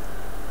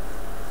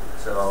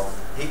 So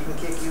he can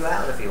kick you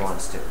out if he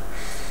wants to.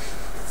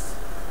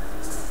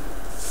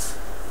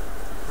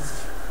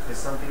 Because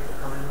some people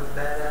come in with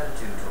bad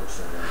attitude towards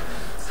some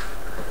things.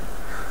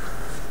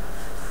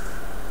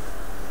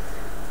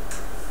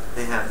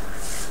 They have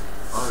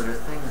other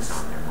things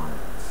on their mind.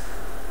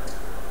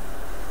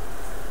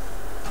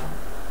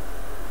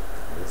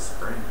 This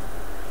spring.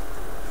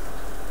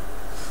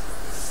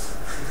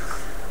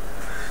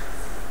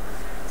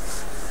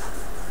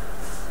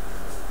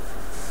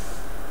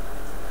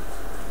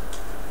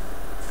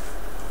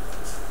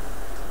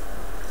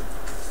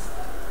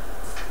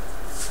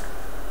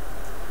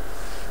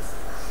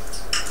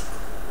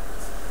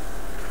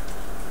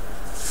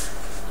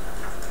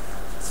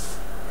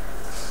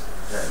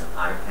 Is that an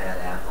iPad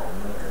app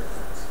only, or is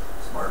it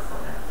a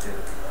smartphone app too?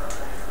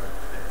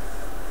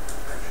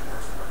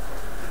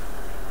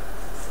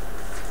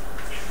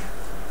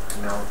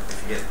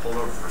 if you get pulled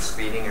over for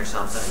speeding or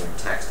something and you're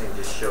texting,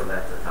 just show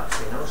that to the cop.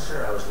 Say, no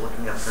sir, I was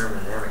looking up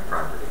thermodynamic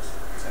properties.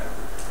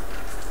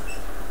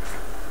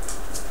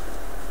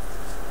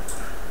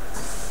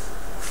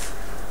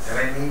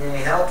 Anybody need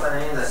any help in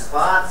any of the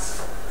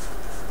spots?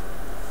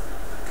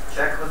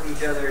 Check with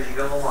each other as you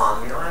go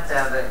along. You don't have to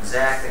have an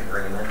exact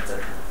agreement,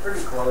 but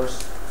pretty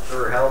close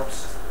sure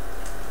helps.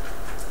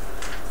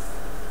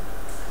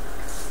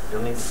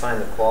 You'll need to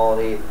find the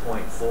quality at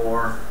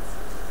 0.4.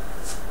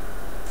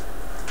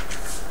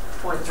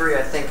 0.3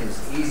 I think is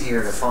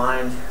easier to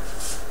find.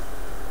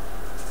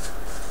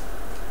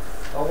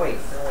 Oh wait,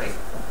 no wait.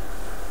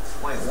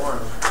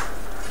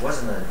 0.1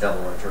 wasn't a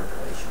double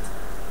interpolation.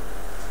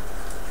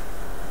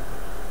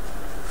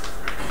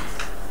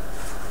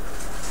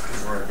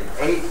 We're at the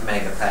 8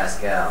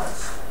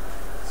 megapascals.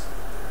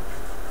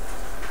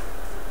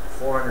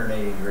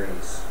 480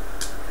 degrees.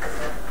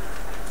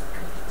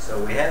 So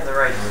we have the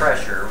right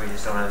pressure, we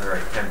just don't have the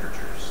right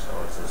temperatures.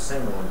 So it's a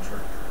single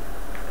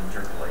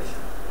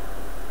interpolation.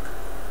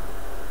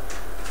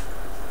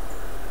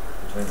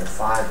 Between the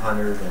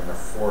 500 and the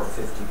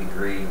 450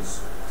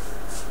 degrees.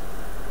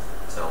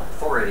 So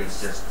 480 is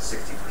just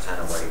 60%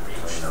 away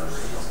between those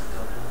two.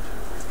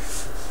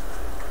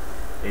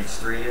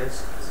 H3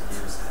 is?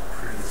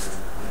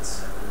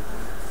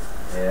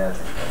 Yeah, I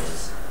think that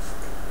is.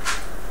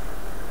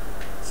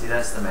 See,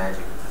 that's the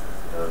magic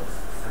of...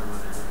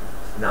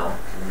 No,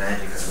 the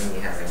magic of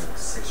me having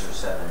 6 or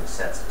 7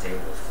 sets of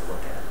tables to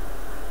look at.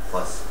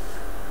 Plus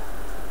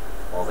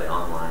all the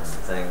online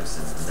things,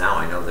 and now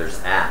I know there's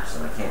apps,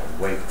 and I can't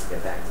wait to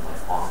get back to my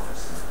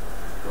office and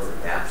go to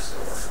the app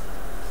store.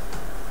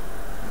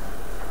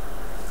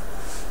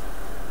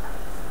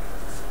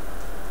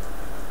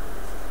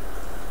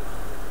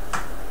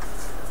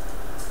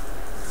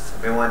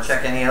 Anybody want to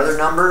check any other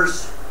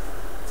numbers?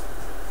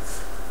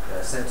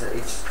 Since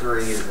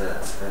H3 is an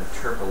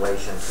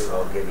interpolation too,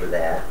 I'll give you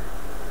that.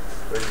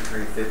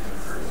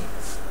 3353.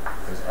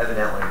 Because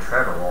evidently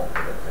Trevor won't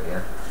give it to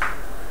you.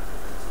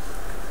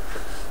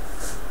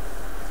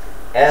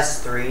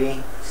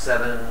 S3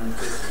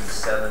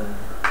 757.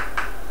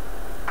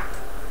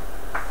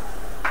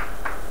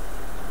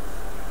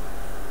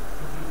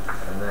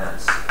 And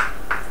that's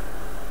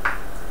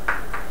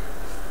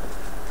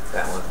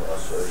that one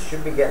was. So you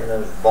should be getting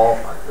those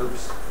ballpark.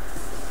 Oops.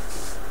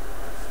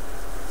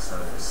 So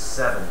it's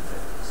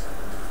 757.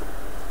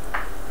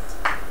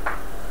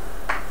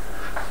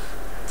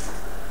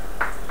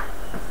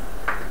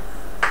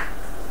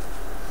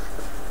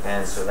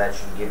 And so that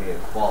should give you a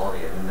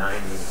quality of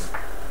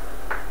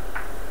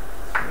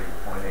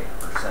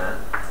 93.8%.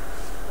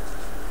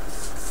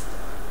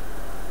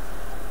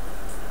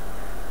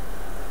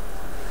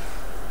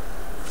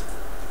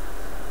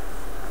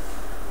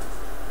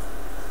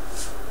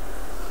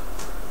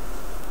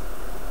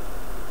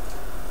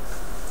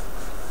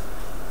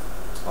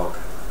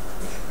 Okay,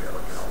 you should be able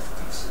to get all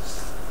the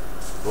pieces.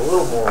 A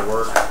little more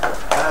work,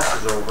 class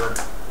is over.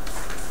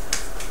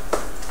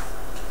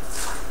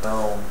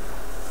 So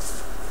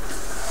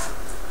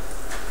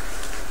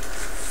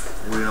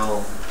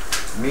we'll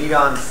meet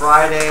on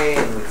Friday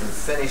and we can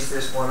finish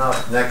this one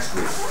up next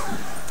week.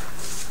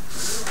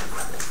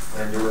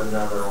 And do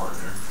another one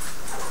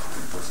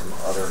with some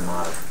other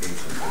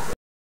modifications.